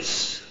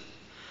days.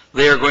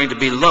 They are going to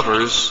be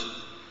lovers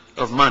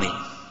of money.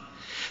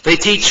 They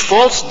teach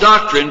false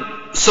doctrine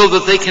so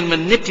that they can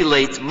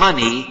manipulate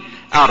money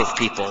out of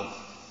people.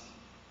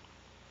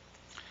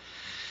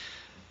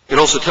 It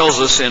also tells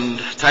us in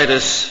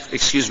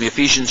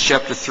Ephesians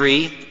chapter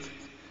 3,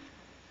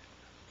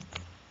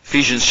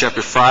 Ephesians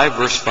chapter 5,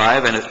 verse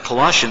 5, and at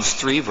Colossians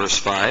 3, verse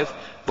 5,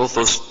 both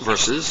those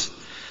verses,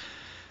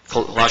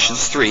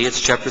 Colossians 3, it's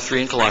chapter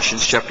 3 in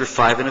Colossians, chapter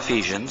 5 in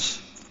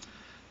Ephesians,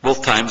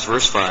 both times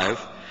verse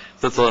 5,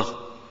 that the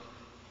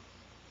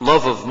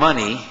love of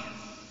money,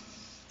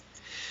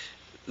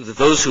 that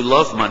those who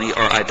love money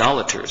are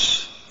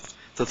idolaters,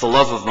 that the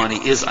love of money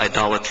is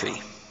idolatry.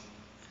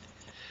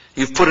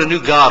 You've put a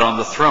new God on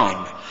the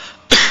throne.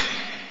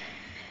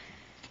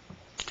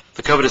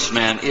 The covetous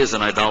man is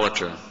an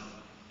idolater.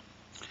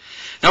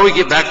 Now we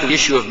get back to the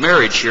issue of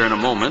marriage here in a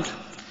moment,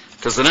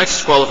 because the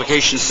next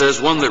qualification says,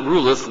 one that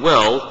ruleth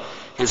well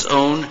his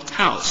own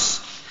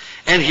house.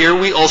 And here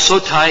we also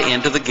tie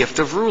into the gift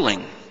of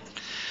ruling.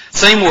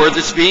 Same word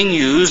that's being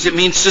used, it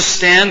means to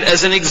stand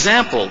as an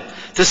example,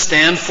 to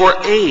stand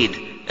for aid,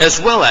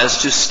 as well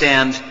as to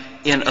stand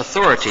in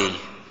authority.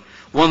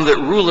 One that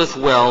ruleth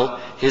well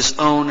his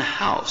own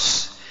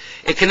house.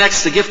 It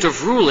connects the gift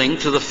of ruling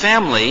to the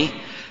family,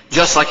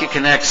 just like it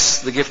connects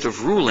the gift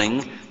of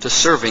ruling to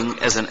serving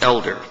as an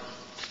elder.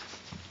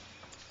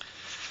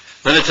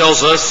 Then it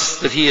tells us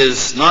that he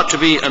is not to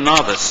be a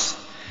novice.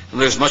 And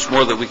there's much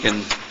more that we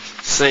can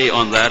say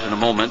on that in a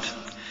moment.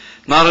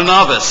 Not a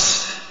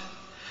novice.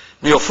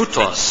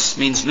 Neophytos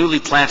means newly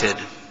planted.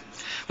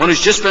 One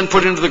who's just been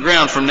put into the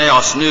ground from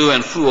neos, new,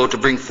 and phuo, to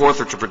bring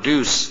forth or to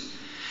produce.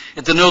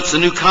 It denotes a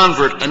new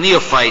convert, a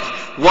neophyte,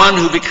 one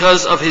who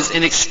because of his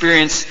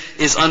inexperience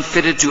is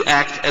unfitted to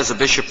act as a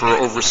bishop or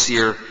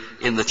overseer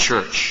in the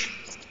church.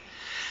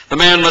 The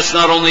man must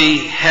not only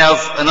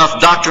have enough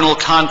doctrinal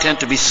content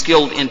to be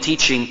skilled in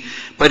teaching,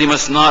 but he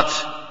must not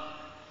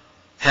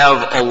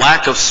have a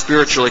lack of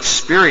spiritual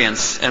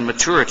experience and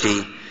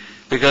maturity,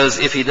 because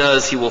if he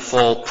does, he will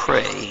fall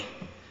prey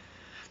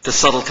to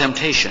subtle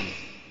temptation.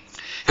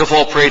 He'll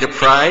fall prey to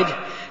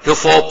pride. He'll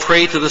fall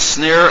prey to the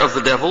snare of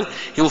the devil.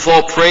 He'll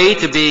fall prey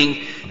to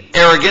being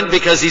arrogant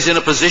because he's in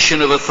a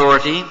position of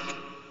authority.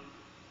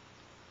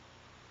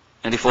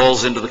 And he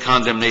falls into the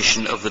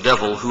condemnation of the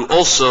devil, who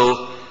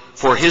also,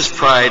 for his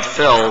pride,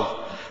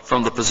 fell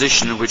from the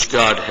position in which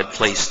God had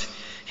placed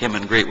him,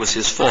 and great was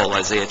his fall.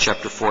 Isaiah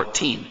chapter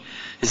 14,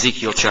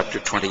 Ezekiel chapter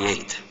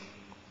 28.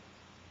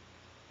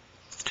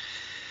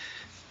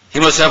 He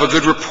must have a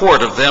good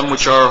report of them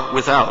which are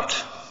without,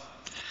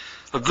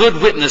 a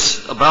good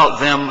witness about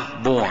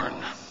them born,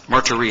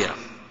 martyria.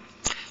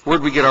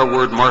 Where'd we get our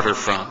word martyr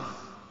from?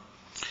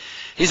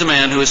 He's a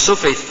man who is so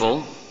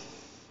faithful,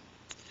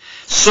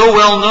 so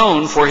well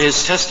known for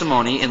his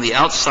testimony in the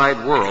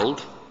outside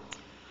world,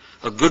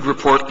 a good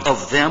report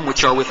of them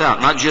which are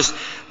without. Not just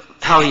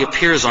how he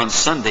appears on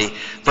Sunday,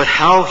 but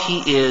how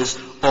he is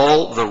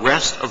all the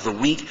rest of the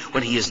week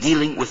when he is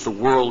dealing with the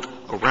world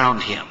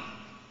around him.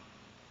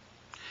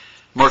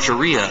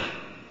 Martyria,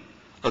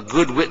 a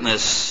good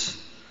witness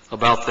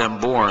about them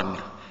born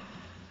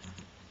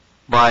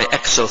by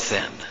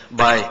exothen,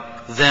 by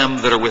them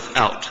that are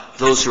without,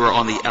 those who are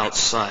on the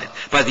outside,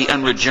 by the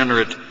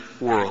unregenerate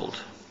world.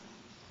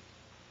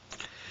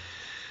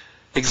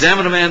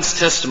 Examine a man's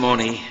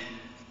testimony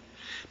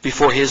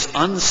before his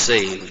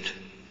unsaved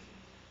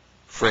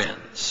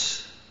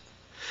friends.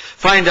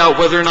 Find out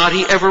whether or not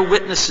he ever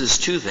witnesses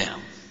to them.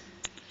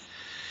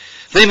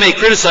 They may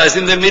criticize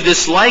him, they may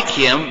dislike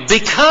him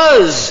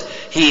because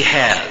he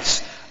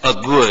has a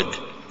good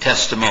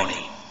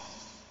testimony.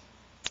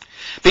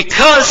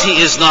 Because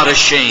he is not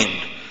ashamed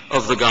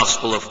of the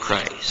gospel of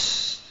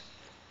Christ.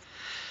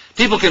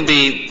 People can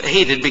be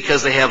hated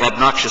because they have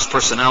obnoxious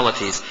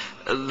personalities.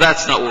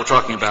 That's not what we're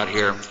talking about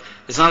here.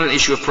 It's not an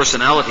issue of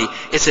personality.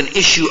 It's an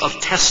issue of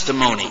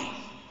testimony,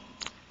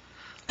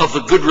 of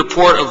the good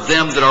report of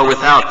them that are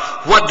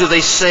without. What do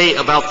they say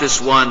about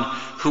this one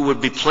who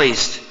would be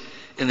placed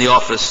in the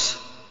office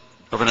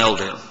of an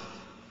elder?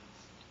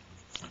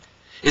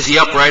 Is he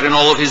upright in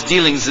all of his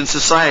dealings in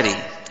society?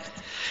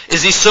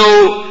 Is he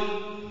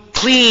so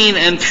clean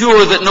and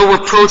pure that no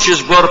reproach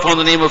is brought upon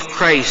the name of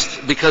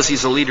Christ because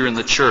he's a leader in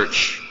the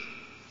church?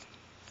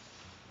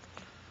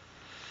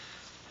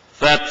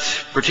 That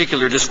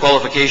particular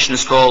disqualification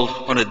is called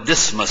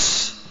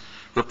onidismus,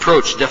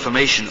 reproach,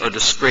 defamation, or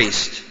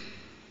disgraced.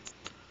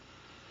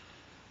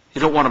 You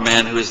don't want a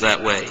man who is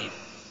that way.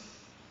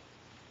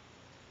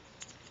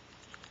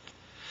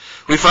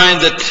 We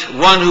find that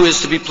one who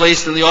is to be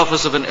placed in the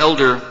office of an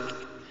elder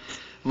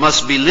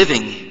must be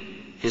living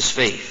his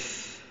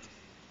faith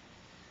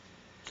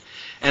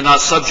and not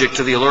subject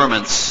to the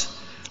allurements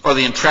or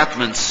the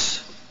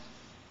entrapments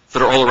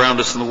that are all around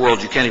us in the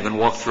world. You can't even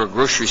walk through a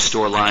grocery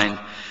store line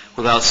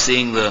without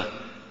seeing the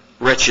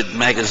wretched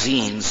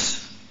magazines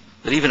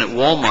that even at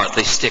Walmart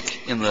they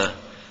stick in the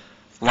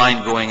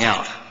line going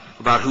out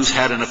about who's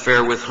had an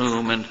affair with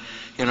whom, and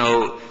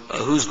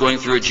who's going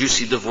through a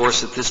juicy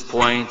divorce at this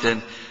point,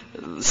 and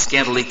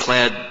scantily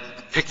clad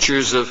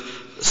pictures of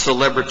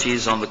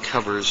celebrities on the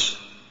covers.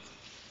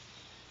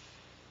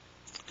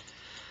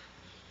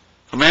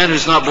 A man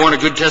who's not borne a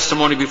good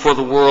testimony before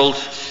the world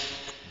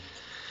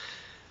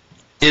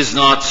is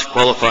not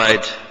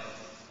qualified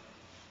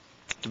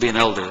to be an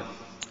elder.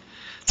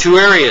 Two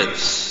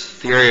areas: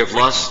 the area of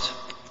lust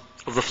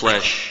of the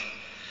flesh,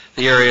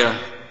 the area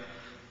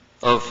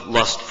of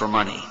lust for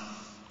money,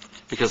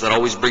 because that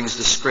always brings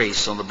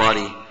disgrace on the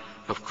body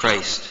of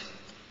Christ.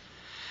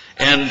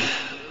 And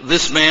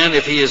this man,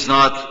 if he is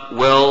not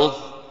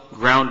well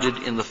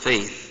grounded in the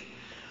faith,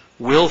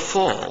 will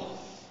fall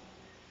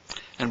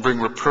and bring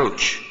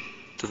reproach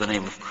to the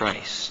name of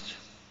Christ.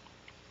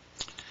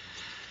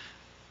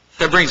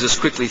 That brings us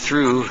quickly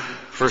through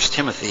 1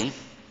 Timothy.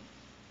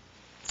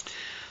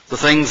 The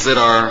things that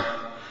are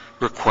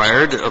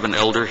required of an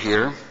elder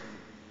here.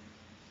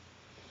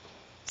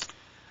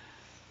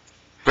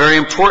 Very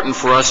important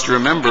for us to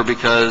remember,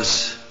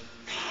 because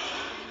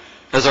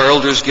as our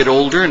elders get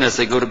older and as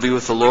they go to be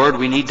with the Lord,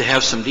 we need to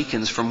have some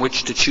deacons from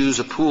which to choose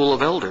a pool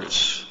of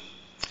elders.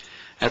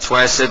 That's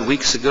why I said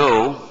weeks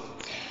ago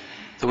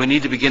that we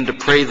need to begin to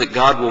pray that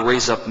God will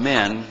raise up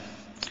men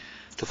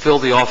to fill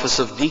the office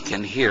of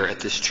deacon here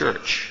at this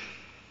church.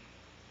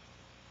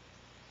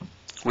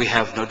 We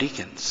have no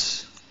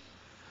deacons.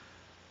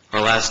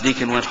 Our last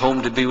deacon went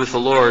home to be with the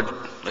Lord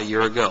a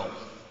year ago.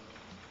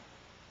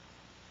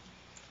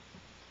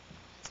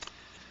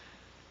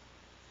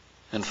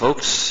 And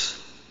folks,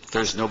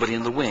 there's nobody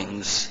in the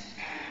wings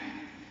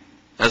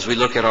as we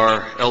look at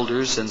our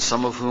elders, and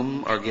some of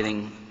whom are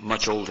getting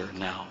much older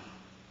now.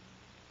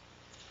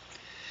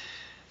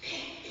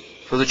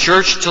 For the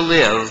church to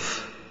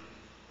live,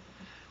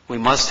 we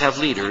must have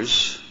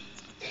leaders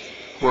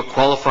who are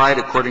qualified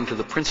according to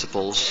the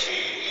principles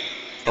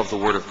of the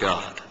Word of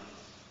God.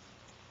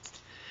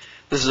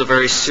 This is a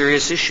very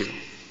serious issue.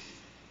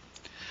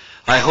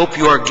 I hope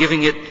you are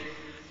giving it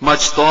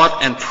much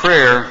thought and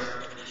prayer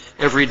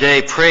every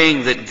day,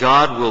 praying that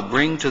God will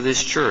bring to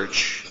this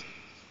church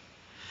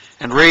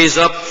and raise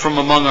up from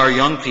among our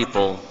young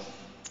people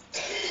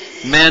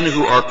men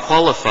who are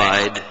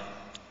qualified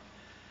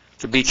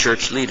to be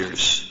church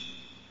leaders,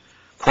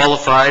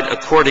 qualified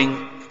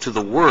according to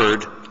the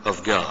Word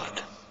of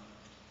God.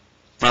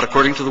 Not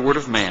according to the word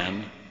of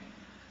man,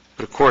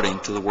 but according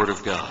to the Word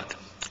of God.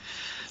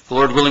 The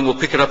Lord willing, we'll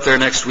pick it up there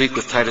next week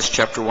with Titus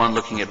chapter 1,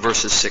 looking at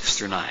verses 6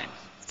 through 9.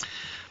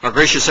 Our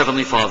gracious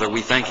Heavenly Father,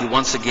 we thank you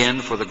once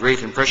again for the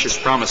great and precious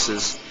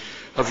promises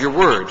of your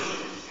Word.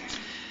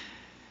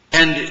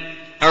 And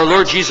our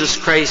Lord Jesus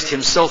Christ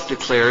himself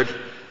declared,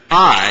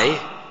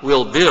 I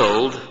will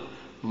build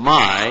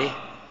my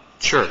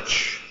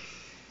church.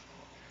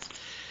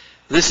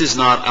 This is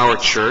not our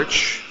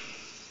church.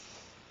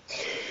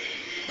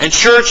 And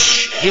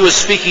church he was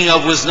speaking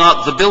of was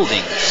not the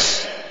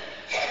buildings.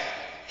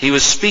 He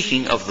was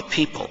speaking of the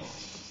people.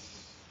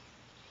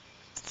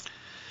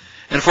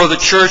 And for the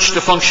church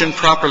to function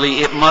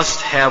properly, it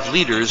must have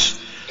leaders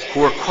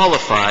who are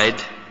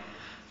qualified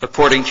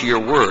according to your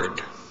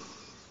word.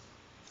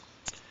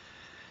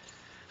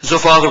 So,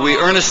 Father, we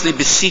earnestly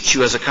beseech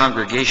you as a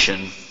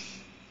congregation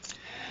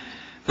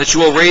that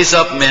you will raise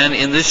up men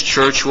in this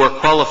church who are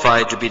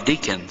qualified to be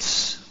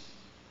deacons.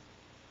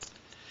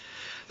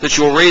 That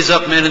you will raise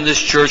up men in this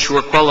church who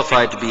are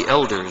qualified to be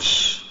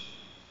elders.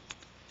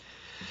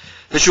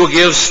 That you will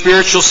give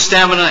spiritual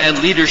stamina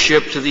and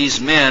leadership to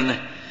these men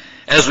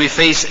as we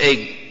face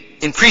an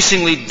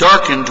increasingly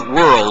darkened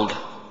world.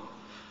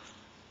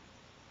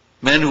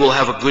 Men who will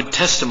have a good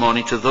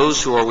testimony to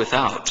those who are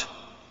without,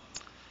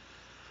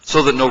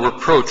 so that no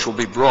reproach will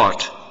be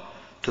brought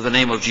to the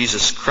name of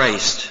Jesus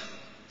Christ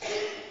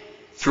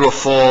through a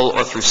fall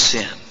or through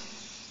sin.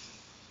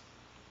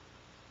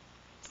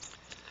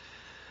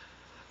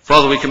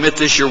 Father, we commit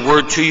this, your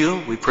word, to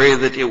you. We pray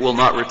that it will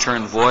not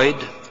return void,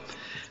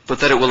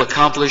 but that it will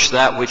accomplish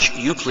that which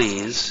you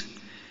please,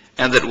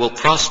 and that it will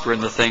prosper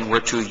in the thing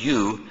whereto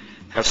you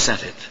have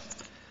sent it.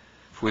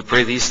 For we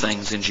pray these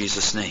things in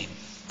Jesus' name.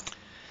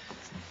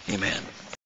 Amen.